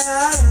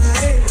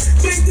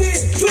 Big D,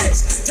 twitch,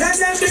 tell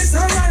them this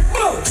alright,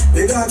 whoa.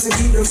 We got to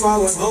keep the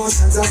forward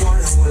motions of one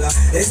and all.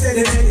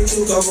 Instead of many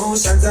to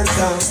commotions and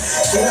down.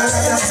 We got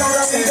that sound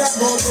of we got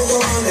more to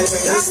go on. And when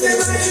they stay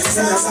right, it's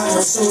not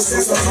a show,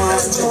 it's a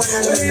hard joy.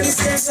 And when they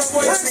say some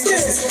boys,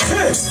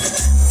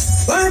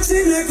 one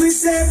thing like we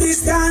save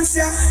this dance,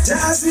 yeah.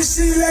 Just we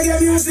shield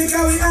reggae music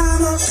and we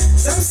armor.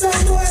 Some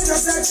sound boys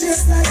just a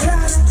chase like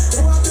Lana.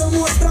 Who have the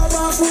most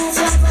stubborn food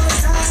from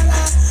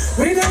Montana.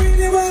 We don't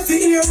really want to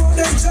hear about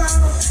them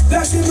drama.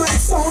 That the mic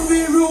sound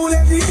we rule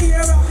every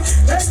era.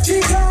 Let's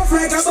kick off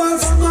like a ball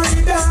from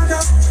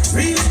Maridana.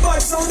 Real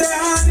buds on the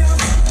hand, yeah.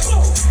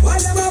 While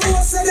them a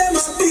boss say them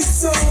a big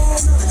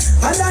sound.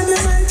 And then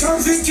the mic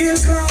comes to kill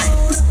crown.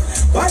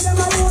 While them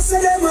a boss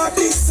say them a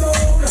big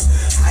sound.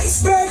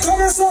 Iceberg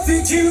come and so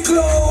we kill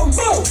clown.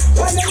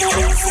 While them a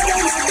boss say them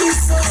a big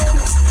sound.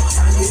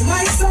 And the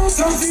mic sound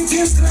come to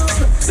kill clown.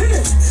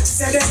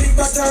 Say them big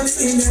but on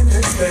in the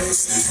next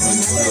place.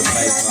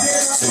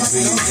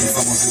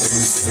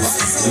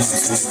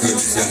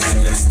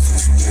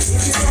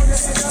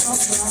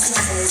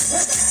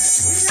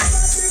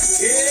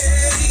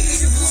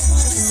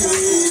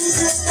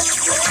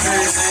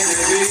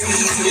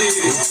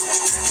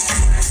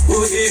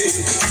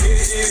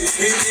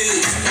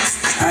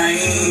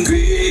 I'm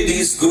great,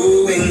 it's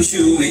going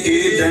through the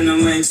air,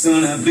 Dynamite's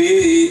on a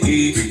play.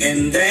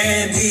 And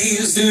that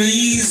is the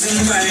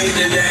reason why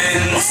the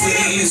dance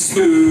is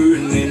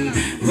burning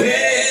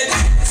red.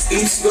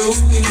 It's going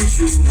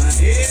through my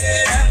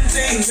head, I'm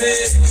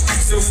thinking.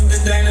 So when the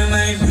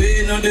Dynamite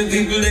play, now the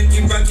people that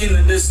keep rocking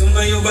and the song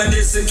by your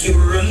body, so keep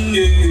running.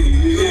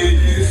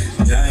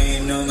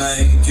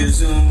 Dynamite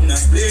is on a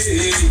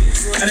play.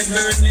 And it's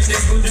burning, they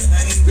put the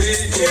high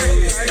grade.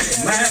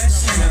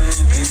 Mashing up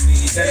in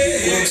me, that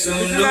it works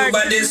on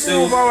nobody,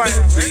 so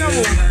bring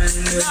man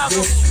with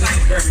bush,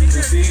 burn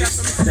the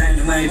face.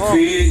 Dynamite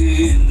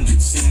praying.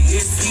 See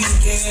if you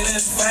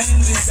cannot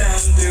find the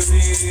sound of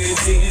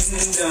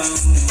raging down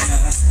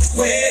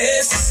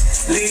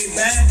west. Lay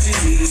back and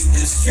leave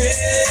the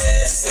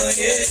stress, oh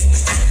yeah.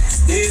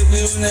 They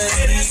will not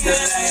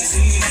legalize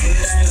it.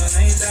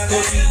 Dynamite, I go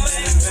in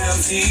and grab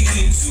feet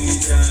to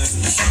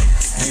guns.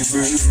 We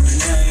burn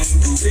night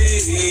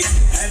away.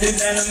 And the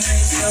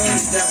Dynamite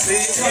sounds that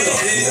play.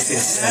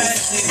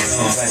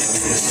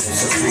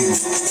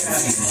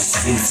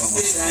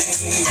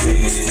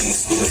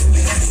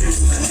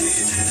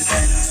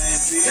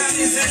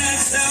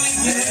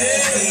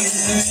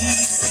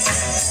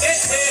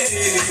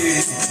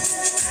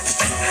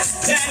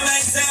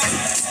 Dynamite sound.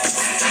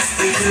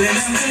 People in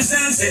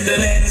Amsterdam said the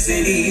land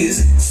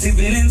cities.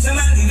 Sleeping in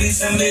Somali with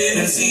some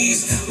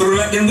seas. We're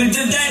rocking with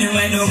the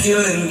Dynamite, no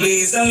killing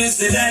please. Some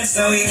say that's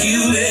how we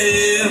kill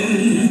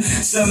them.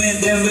 Some make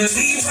them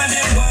believe and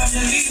them want to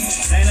leave.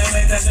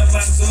 Dynamite at the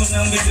back soon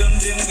and we done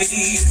them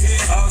believe.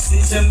 Oxy,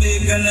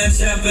 Jamaican and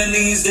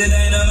Japanese, the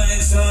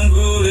Dynamite sound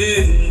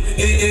rolling.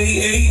 Hey, hey,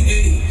 hey,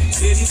 hey.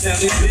 Every time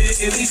we play,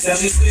 we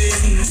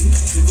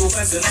go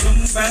past the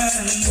drum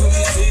band, what we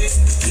say.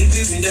 Keep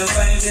it with the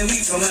vibe, then we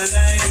come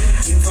alive.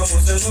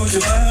 Inform us about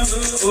tomorrow.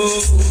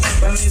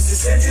 But Mr.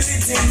 said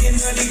everything in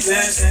the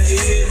glass and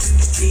air.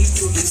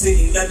 People be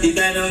saying that the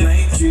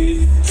Dynamite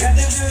trade. Got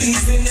them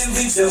believing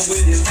every job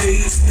where they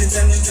play. The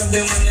time they drop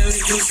them on the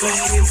little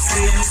song, it's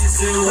saying it's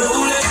a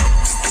roller.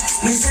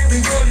 We say we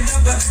rolling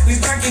up, we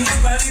packing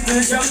up a little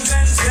jump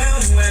and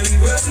sound when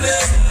we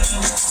rolling.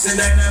 Say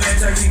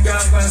Dynamite, I kick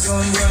off a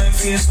sun going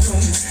face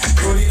down.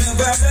 Rolling up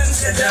a and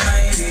set the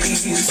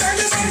ladies.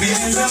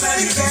 Behind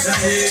somebody kiss a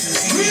head.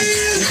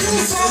 Real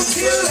true from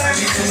killer.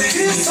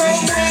 Kill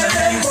someone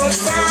and but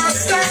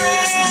faster.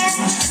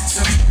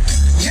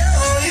 Yo,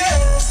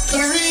 the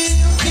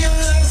real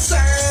killer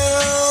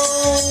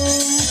sound.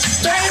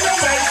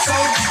 Dynamite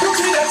sound.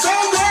 Look at that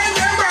sound going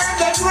them on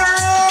the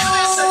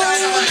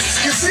ground.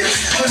 You see?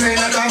 When they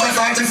not have a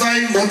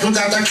 45, but put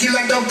out a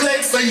killer don't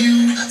play for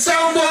you.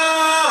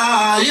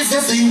 Someone, if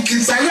you think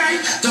it's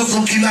alright, just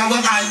look in our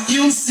eye,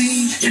 you'll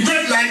see it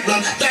red like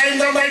blood.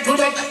 Dynamite put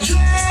up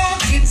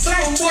joking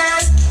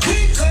someone.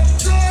 We come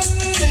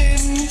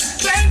gunning.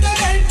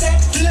 Dynamite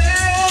not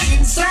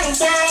playing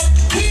someone.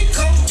 We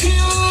come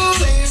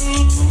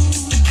killing.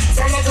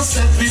 From like a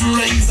stepping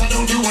razor,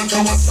 don't you want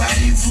our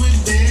sides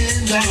with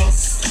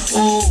dangerous?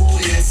 Oh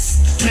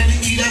yes. Many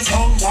eaters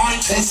on one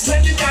test,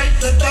 many bite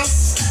the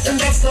dust, and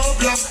that's no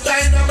bluff.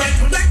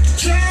 Dynamite with that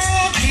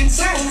joking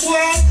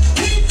someone.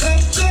 We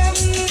come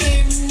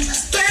gunning.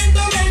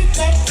 Dynamite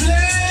not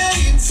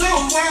playing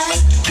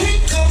someone.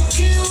 We come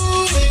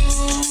killing.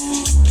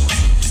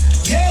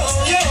 Yo,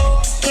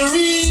 the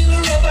real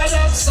rubber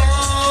dub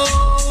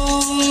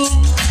sound.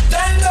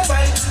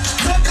 Dynamite,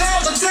 look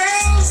all the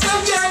girls them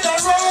gather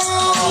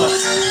round.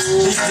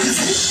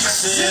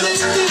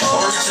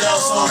 Original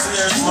songs in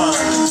there, man.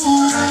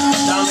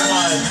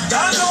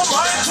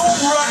 Dynamite to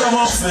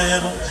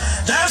ragamuffin.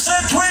 That's a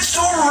twitch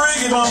to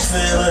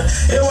ragamuffin.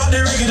 Hey, what the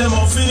reggae them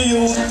up for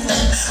you?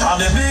 And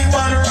the big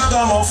man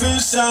ragamuffin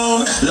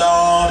sound.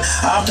 Lord,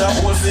 after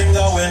whole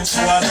finger went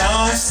to a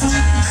dance.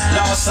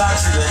 Last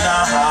accident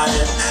night.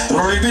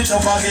 Rip it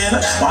up again.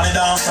 On the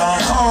dance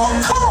sound.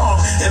 Come on.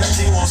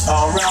 Everything was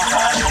alright.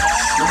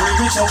 Rip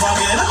it up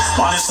again.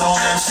 On the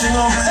sound and sing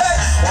up. Hey,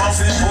 one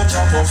thing put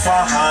up a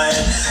fine.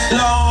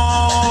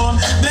 Lord,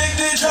 big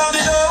DJ on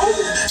the door.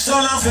 So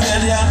long for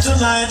the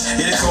tonight.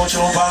 Get the coach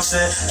over and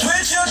say,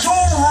 twitch you to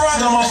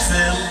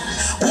ragamuffin.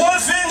 One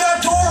finger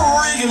to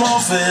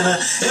ragamuffin.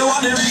 Hey,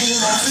 what the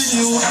ragamuffin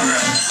you?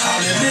 How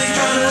the big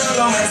man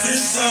ragamuffin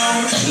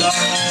sound.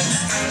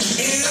 Lord,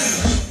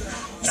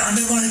 And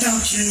the white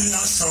out kill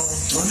us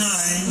sound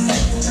tonight.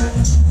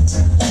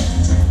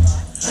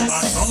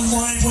 But some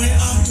boy we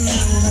have to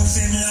lose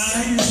in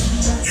life.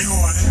 You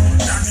know what?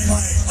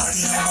 Dynamite are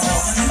the number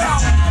one.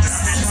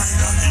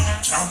 Dynamite are the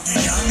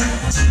champion.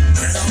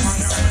 When I'm on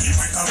the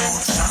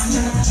microphone stand,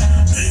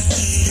 big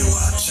D you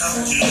are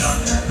champion.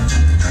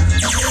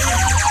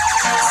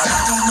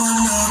 Another man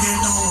now get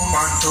no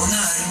man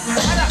tonight.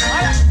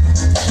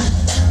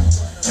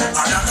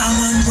 Another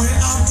man we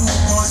have to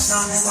bust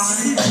and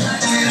fight.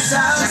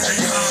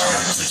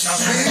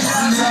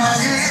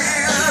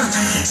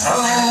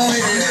 Oh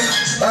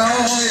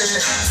yeah,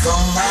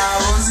 from I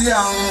was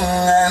young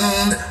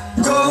and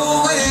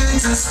going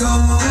to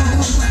school,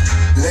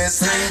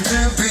 listening to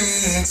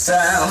beat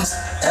sounds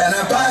and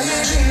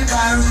abiding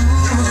by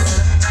rule.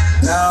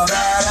 Now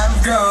that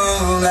I've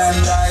grown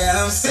and I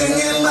am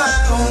singing my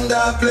own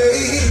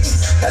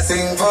place, I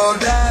sing for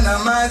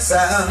Dynamite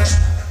sound,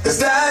 'cause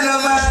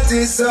Dynamite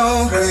is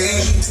so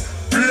great.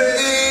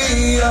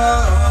 Play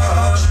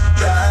on,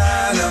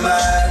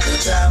 Dynamite the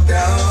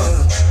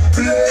champion.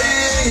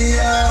 Play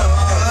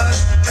on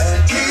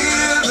and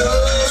kill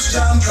those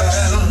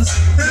champions.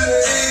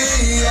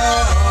 Play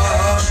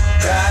on,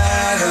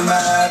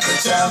 Dynamite the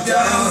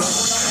champion.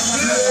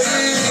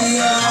 Play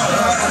on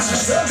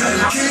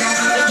and kill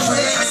the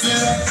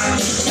wicked.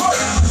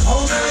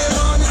 All day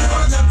long you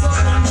want to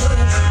talk and do.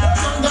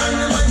 Come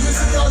Dynamite, you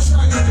see your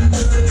shining.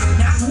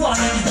 Not one,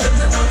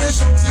 everyone is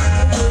shooting.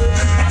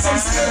 Some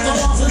say the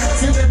ones who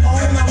see the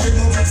pound and we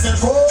don't fix it.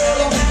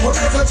 Hold up,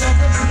 whatever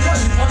champion,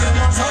 running for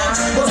them at all.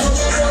 But some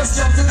of us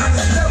jumping in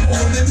the devil,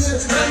 they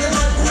need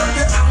Dynamite with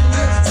the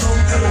angle.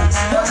 Some cool,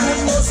 but we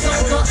must not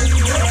cut it.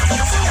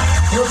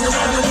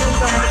 Everybody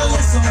look at the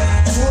listen.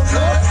 Hold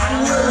up, and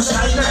we're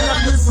shining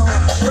like the sun.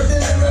 Ready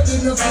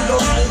to see the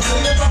light. Till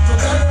you back to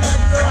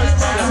Dynamite, right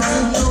back to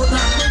you. Know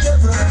that we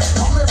get it.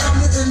 Coming from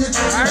the in the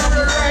church, I'm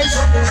the right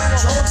trouble.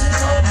 Shout it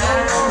out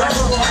now, right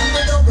on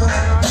the double.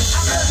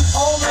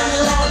 All many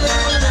are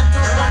living in the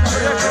back of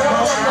the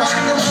world.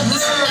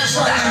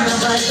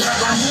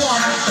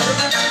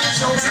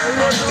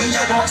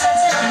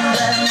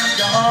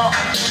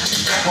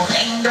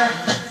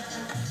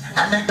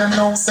 I make them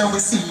know so we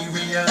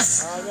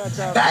serious.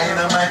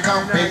 Dynamite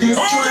company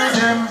destroy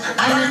them.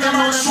 I make them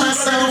know that my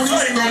sound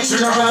is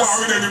dangerous.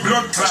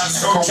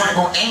 So I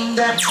go end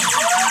them.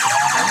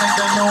 I make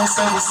them know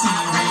so we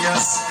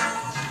serious.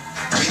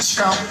 Which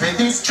company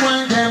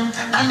destroy them?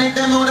 I make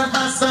them know that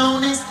my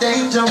sound is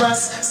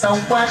dangerous. So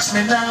watch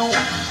me now.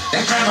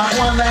 They come up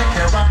one like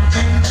a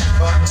ranking,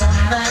 but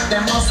tonight they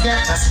must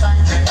get a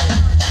spanking.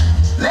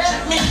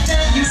 Let me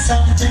tell you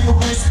something,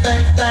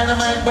 respect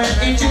Dynamite when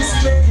it is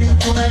playing.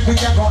 Tonight we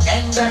are gonna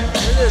end them.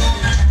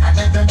 I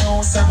make them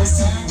know so we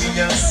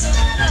serious.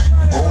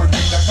 Old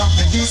nigga come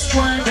to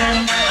destroy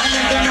them. I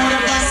make them know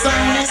that my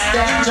sound is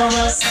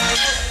dangerous.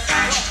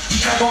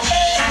 shall go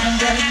end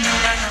them.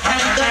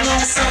 And they know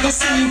some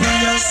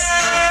serious.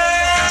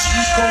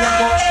 Chico will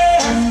go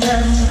end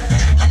them.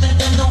 And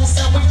they know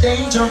some we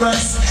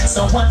dangerous.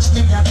 So watch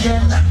me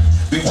again.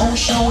 We won't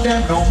show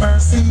them no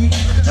mercy.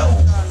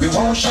 No, we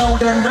won't show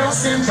them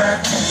mercy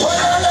back.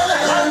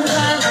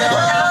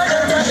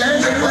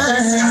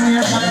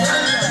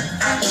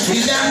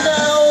 Kill them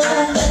now.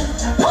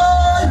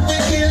 Whoa, we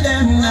kill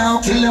them now.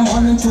 Kill them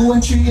 1 and 2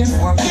 and 3 and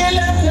 4. Kill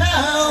them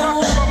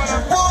now.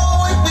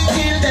 Whoa, we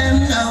kill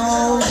them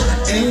now.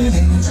 Hey,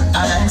 and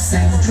I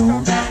say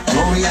glory,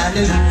 glory,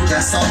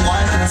 hallelujah.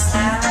 Someone just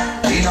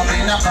clean up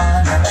in a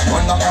corner,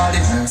 one up all the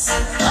verse.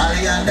 All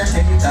the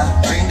undertaker,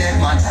 bring dead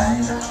man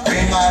high,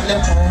 bring all the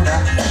powder.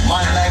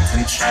 Man like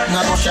Twitch,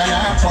 not Russian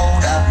or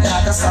powder.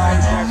 Not a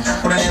sound,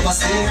 but I never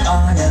stay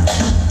on ya.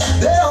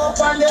 They hope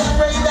and they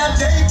pray that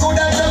they could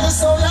have never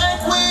so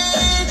like we.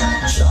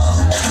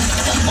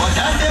 But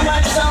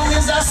Dynamite song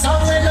is a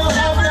song we don't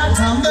have that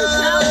tumble.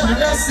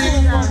 Let's see,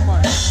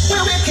 we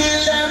will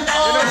kill them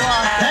all.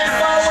 Head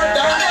forward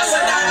down the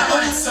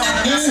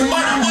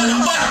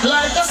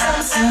like a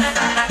sunset.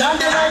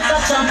 Dynamite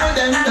that trample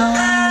them down.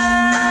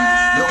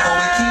 Look how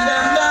we kill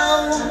them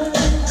down.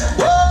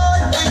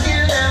 Whoa, we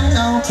kill them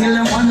now. Kill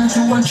them 1 and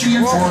 2 and 3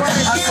 and 4.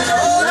 I said,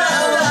 oh,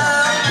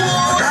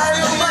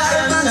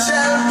 Dynamite the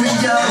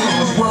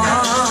champion, boy.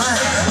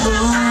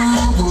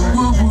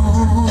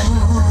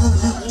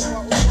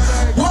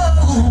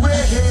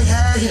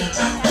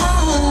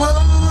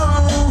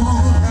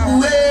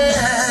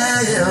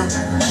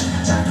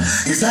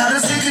 It's not a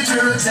secret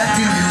you're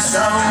attacking you,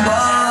 sound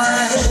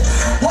boy.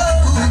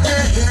 Whoa,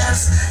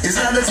 yes. It's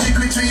not a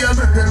secret you're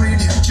murdering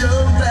you,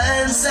 jump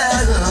and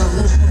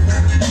saddle.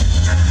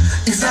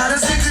 It's not a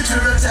secret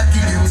you're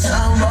attacking you,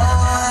 sound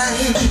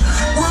boy.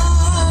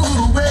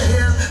 Whoa,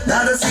 well,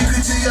 not a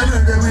secret you're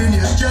murdering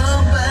you,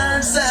 jump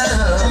and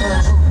saddle.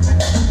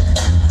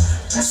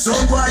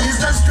 Some boy is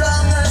not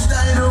strong as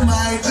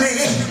Dynamite.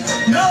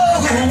 No,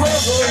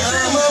 Dynamite,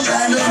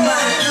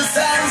 the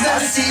signs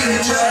that see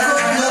you.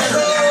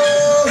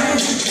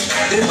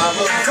 They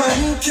never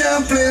come,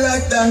 can't play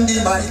like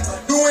Dynamite.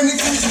 Do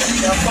anything to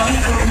be a fan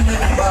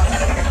remember.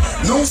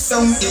 No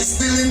sound is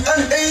feeling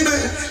unable.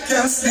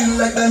 Can't spin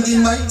like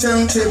Dynamite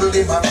turntable.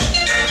 They never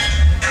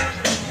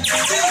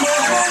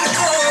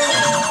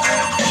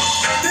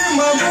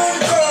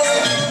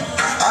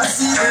I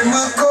see them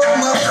a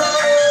come.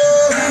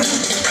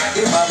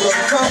 They never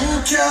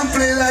come, can't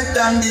play like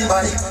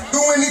Dynamite. Do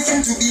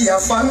anything to be a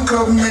fan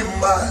club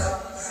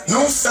member.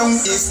 No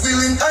sound is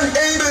feeling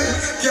unable.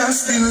 Can't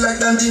spin like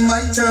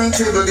Dynamite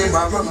turntable. They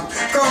ma run.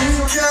 Come,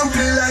 can't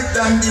play like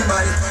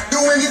Dynamite.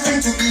 Do anything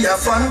to be a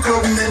fan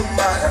club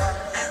member.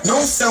 No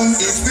sound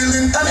is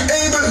feeling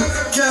unable.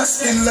 Can't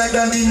spin like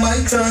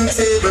Dynamite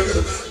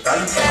turntable.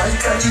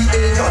 Dynamite are the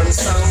A1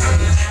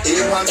 sound.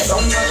 A1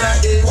 sound and a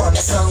A1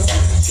 sound.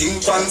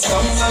 Timpan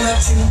sound and a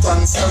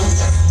timpan sound.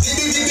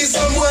 Diddy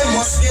someone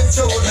must get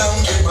thrown down.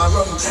 They ma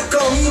run.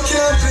 Come,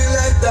 can't play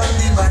like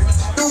Dynamite.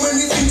 Do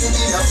anything to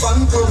be a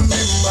fan club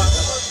member.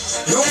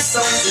 No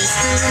sound is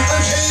feeling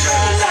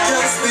unable.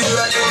 Can't spin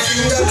like a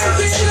finger. Come,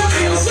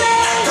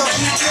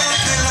 can't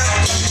play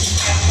like.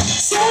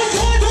 So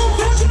boy, don't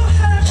put your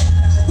hat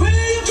where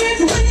you get.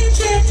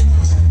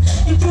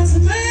 It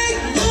doesn't make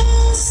no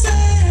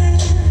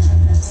sense.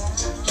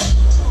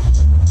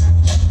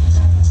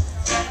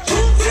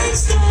 Don't think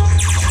stop.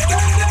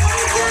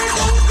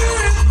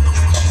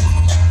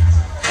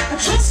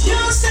 Trust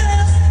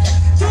yourself.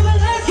 Do the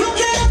life you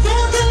can't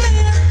afford to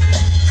live.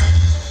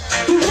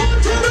 The road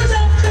to the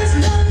left is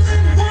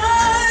nothing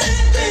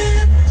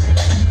wide.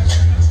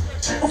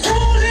 A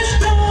foolish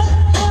dog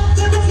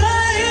after the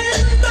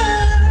flying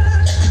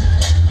bird.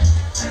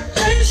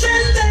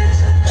 Patient death,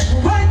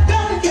 right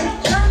down, get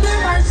down the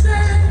right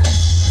side.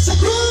 So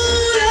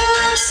cool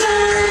yourself.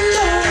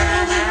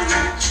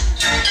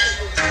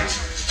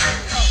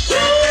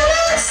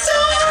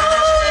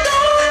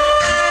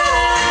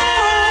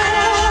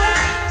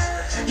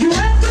 You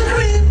have to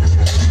quit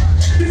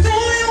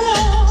before you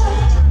walk.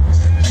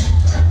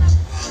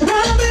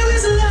 While there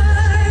is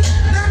life,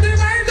 now they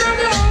might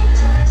go.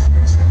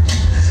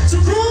 So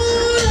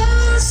cool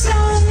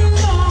yourself,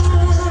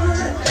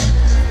 boy.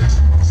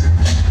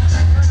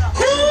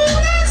 Cool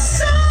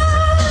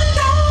yourself,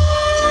 boy.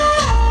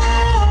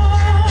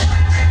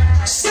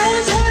 So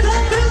boy,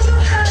 don't build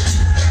your house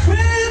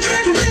where you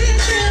can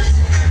reach it.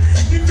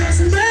 It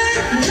doesn't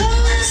make no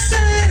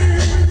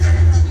sense.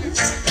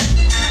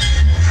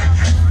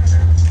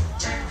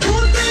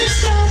 Good things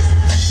stop,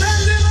 then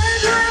they might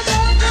drive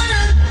on.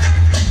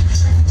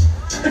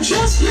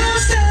 Adjust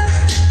yourself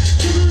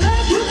to the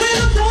life you can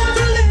afford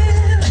to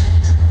live.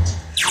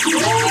 You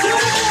don't do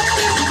it.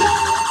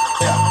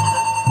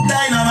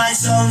 Dynamite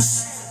sounds.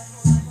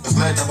 It's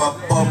like a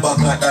bomb back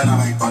like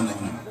Dynamite on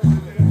them.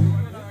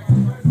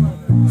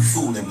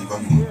 Fool them, nigga.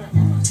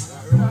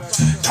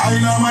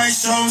 Dynamite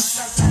sounds.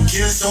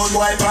 kill sound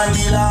boy pan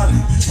the land.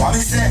 What me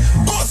say,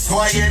 bust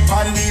boy head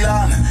pan the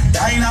land.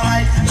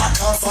 Dynamite,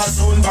 lock off a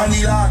sound pan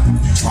the land.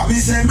 What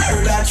me say,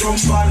 murder jump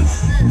pan.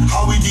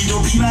 How we did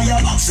up in a your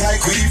box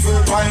like we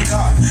full pan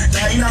car.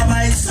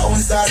 Dynamite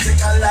sound start to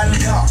call and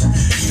car.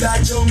 He a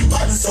jump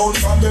pan sound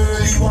from the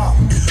early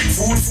one.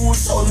 Food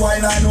sound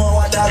wine I know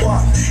what I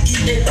want.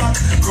 Eat it back,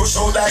 crush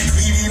out like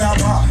weed in a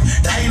pan.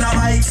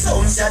 Dynamite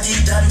sounds ya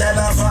deep than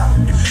a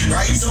van.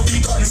 Rise up the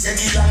guns, ya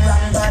the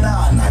long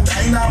banana.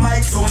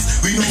 Dynamite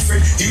sounds, we no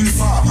friend in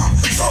farmer.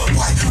 Sound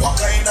boy, what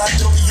kind of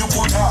job you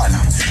put on?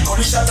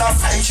 Gunshot a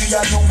fight you,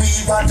 ya know we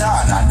even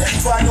done. And then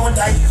for no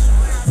die.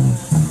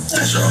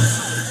 That's right.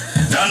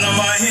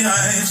 Dynamite,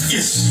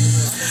 yes,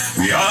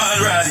 we all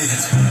right.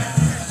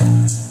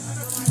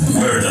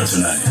 Murder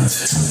tonight.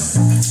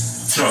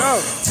 So,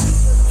 well,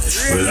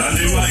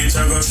 Dynamite, I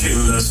got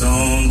kill the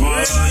sound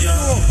boy.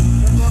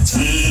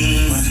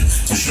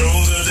 To show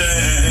the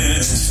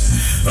dance.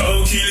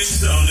 Oh, killing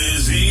sound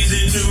is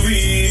easy to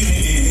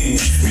read.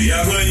 We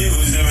are going to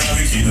use them how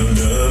we kill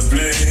the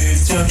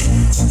plate.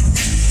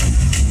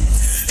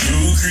 To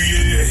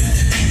create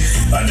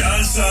a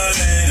dancehall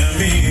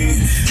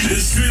enemy.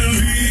 This will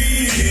be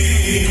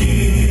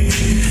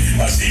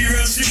a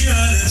serious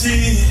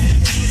reality.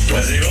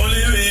 Was the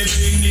only way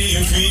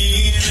we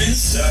feel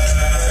inside.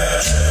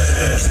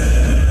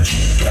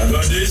 I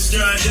got this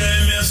try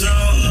them your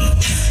song.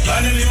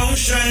 And the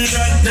emotion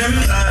that them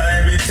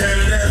I will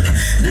tell them.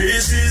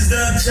 This is the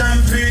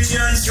champion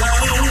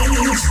sound.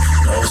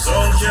 No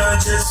sound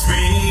can't just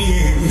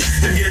scream.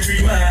 They get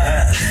me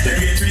mad, they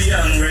get me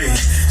angry.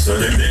 So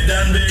them dead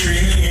and they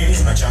ring.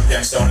 A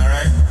champion sound,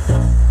 alright?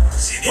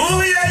 Oh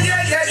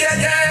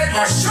yeah.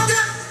 My sugar.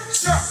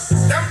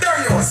 Them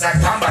don't know it's like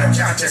Pamba, them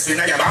can't test me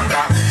in your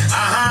banga.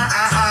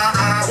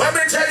 When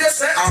me tell you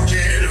say I'm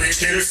kill, we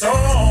kill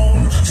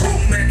sound. Too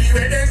many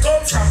where they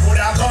come from, put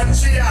a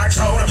country or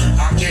town.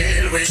 I'm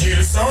kill, we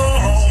kill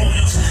sound.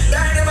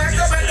 Dynamite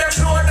come and them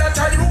know that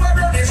you are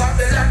running from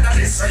the land of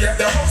this. So you have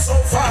the hope so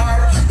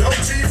far. Don't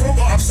people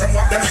go up some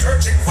what they're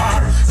searching for.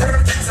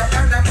 Certain things are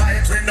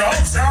Dynamite with no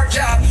star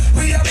job.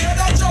 We have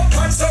made a jump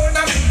and sound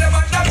and put them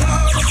on the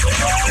bar. We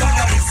don't want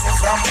to listen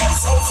from up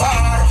so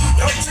far.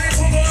 Don't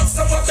people go up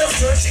some what they're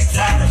searching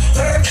for.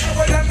 Certain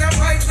people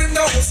Dynamite with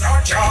no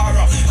star job.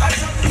 I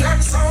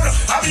don't sound,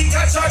 I be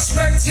a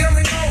judgment, hear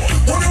me now.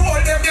 Who do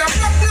all them, they're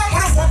black, who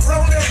do fuck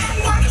round them,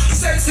 long one.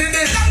 Sense in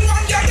the long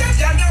one, you're dead,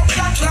 you're now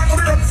black, who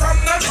run from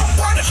the jump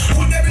one.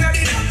 Put them in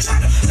the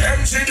dungeon,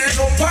 empty the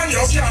jump one,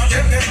 you can't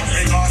get them.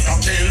 Because I'm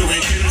kill, we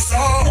kill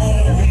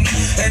sound.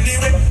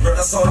 Anyway,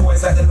 brother sound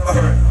boys like they never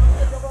heard.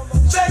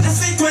 Check the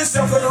sequence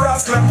of the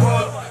rascal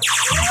Paul.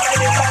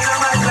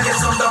 Dynamite, I get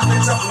some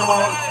dumplings up in the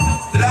wall.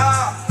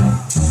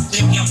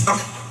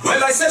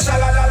 Well, I say,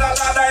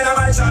 sha-la-la-la-la,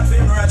 Dynamite shot for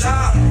murder.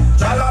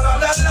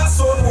 Sha-la-la-la-la,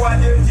 sound boy,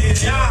 them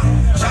genius.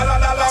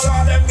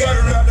 Sha-la-la-la-la, them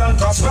get red and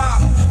copper.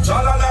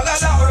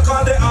 Sha-la-la-la-la, we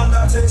call the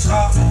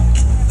Undertaker.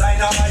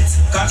 Dynamite,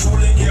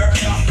 controlling the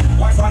area.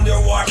 Wife on the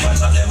war,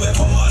 bunch of them will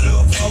come all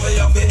up. So we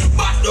have it,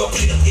 bad up,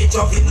 it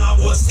up in a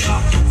bus.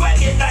 When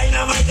get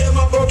Dynamite, them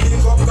a go pick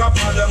up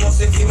copper. Them must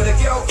give it a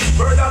go.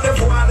 Bird on the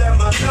boy, them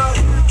a now.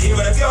 Give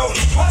it a go.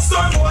 What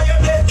story boy, you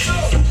dead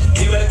now?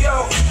 Give it a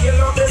go. Kill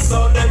up the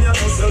sound, then you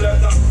must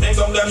select them. They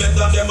come them in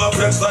them a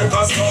flex like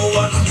a snow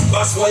one.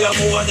 Boss boy a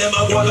move and them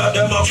a go like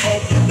them a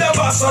come. The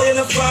boss boy in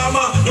the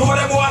farmer, do what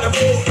them want to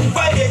do.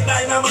 By get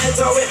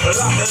Dynamite away,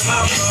 lock them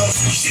up.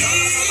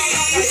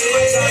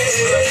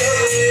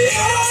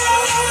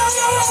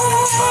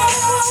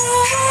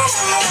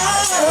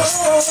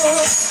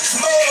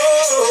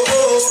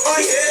 Oh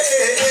yeah.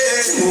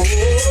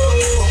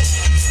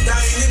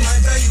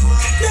 Dynamite, you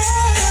are dead.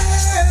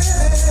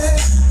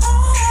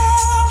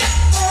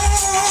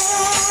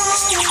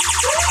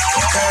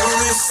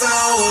 Every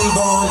sound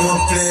gonna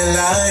play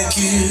like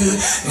you,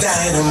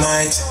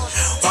 Dynamite.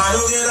 Why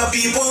don't get the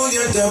people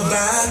get the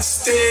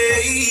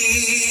backstage?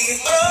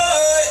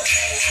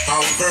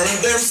 I've heard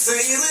them say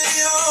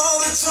they all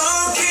the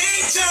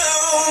talking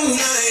down,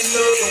 I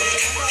know.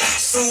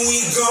 So we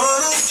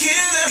gonna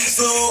kill them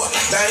slow.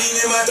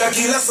 Dynamite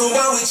kill us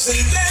over with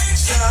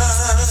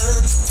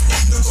selection.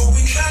 The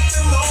going back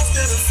them off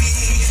to the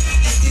feet.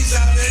 It is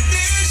our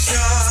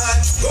nation.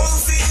 Go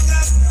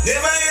finger,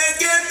 never yet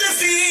get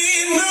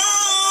defeat, no.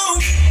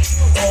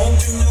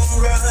 Open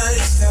your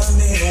eyes, tell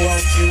me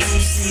what you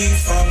see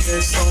from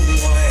the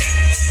sunlight.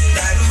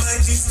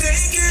 Dynamite is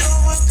taking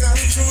over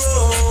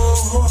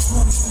control.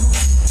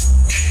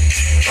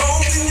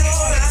 Open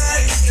your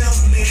eyes, tell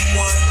me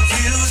what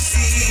you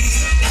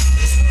see.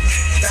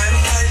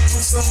 Dynamite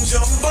put some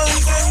jump on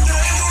them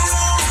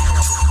down.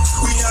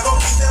 We are gonna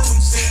beat them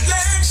with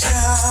selection.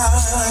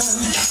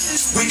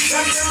 We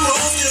got them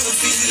on your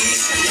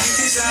feet. It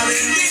is our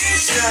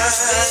mission.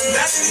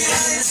 That's the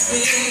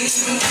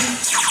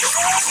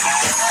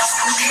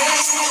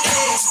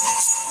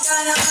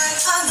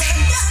Dynamite on the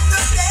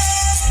place.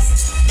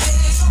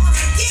 They're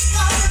gonna kick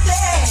on the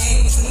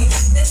place.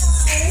 They're gonna win this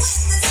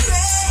race.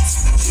 Yeah.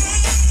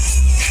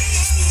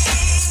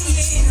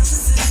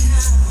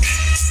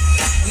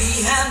 We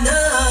have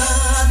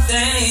nothing.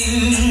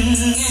 thing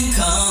in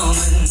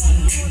common,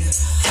 'cause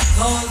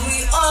we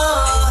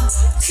are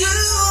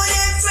two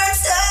different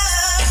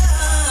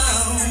sounds.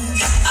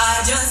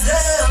 I just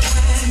love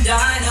when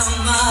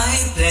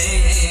Dynamite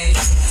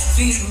plays,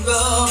 feel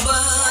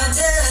rubber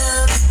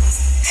dub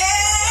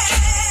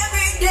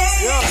every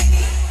day.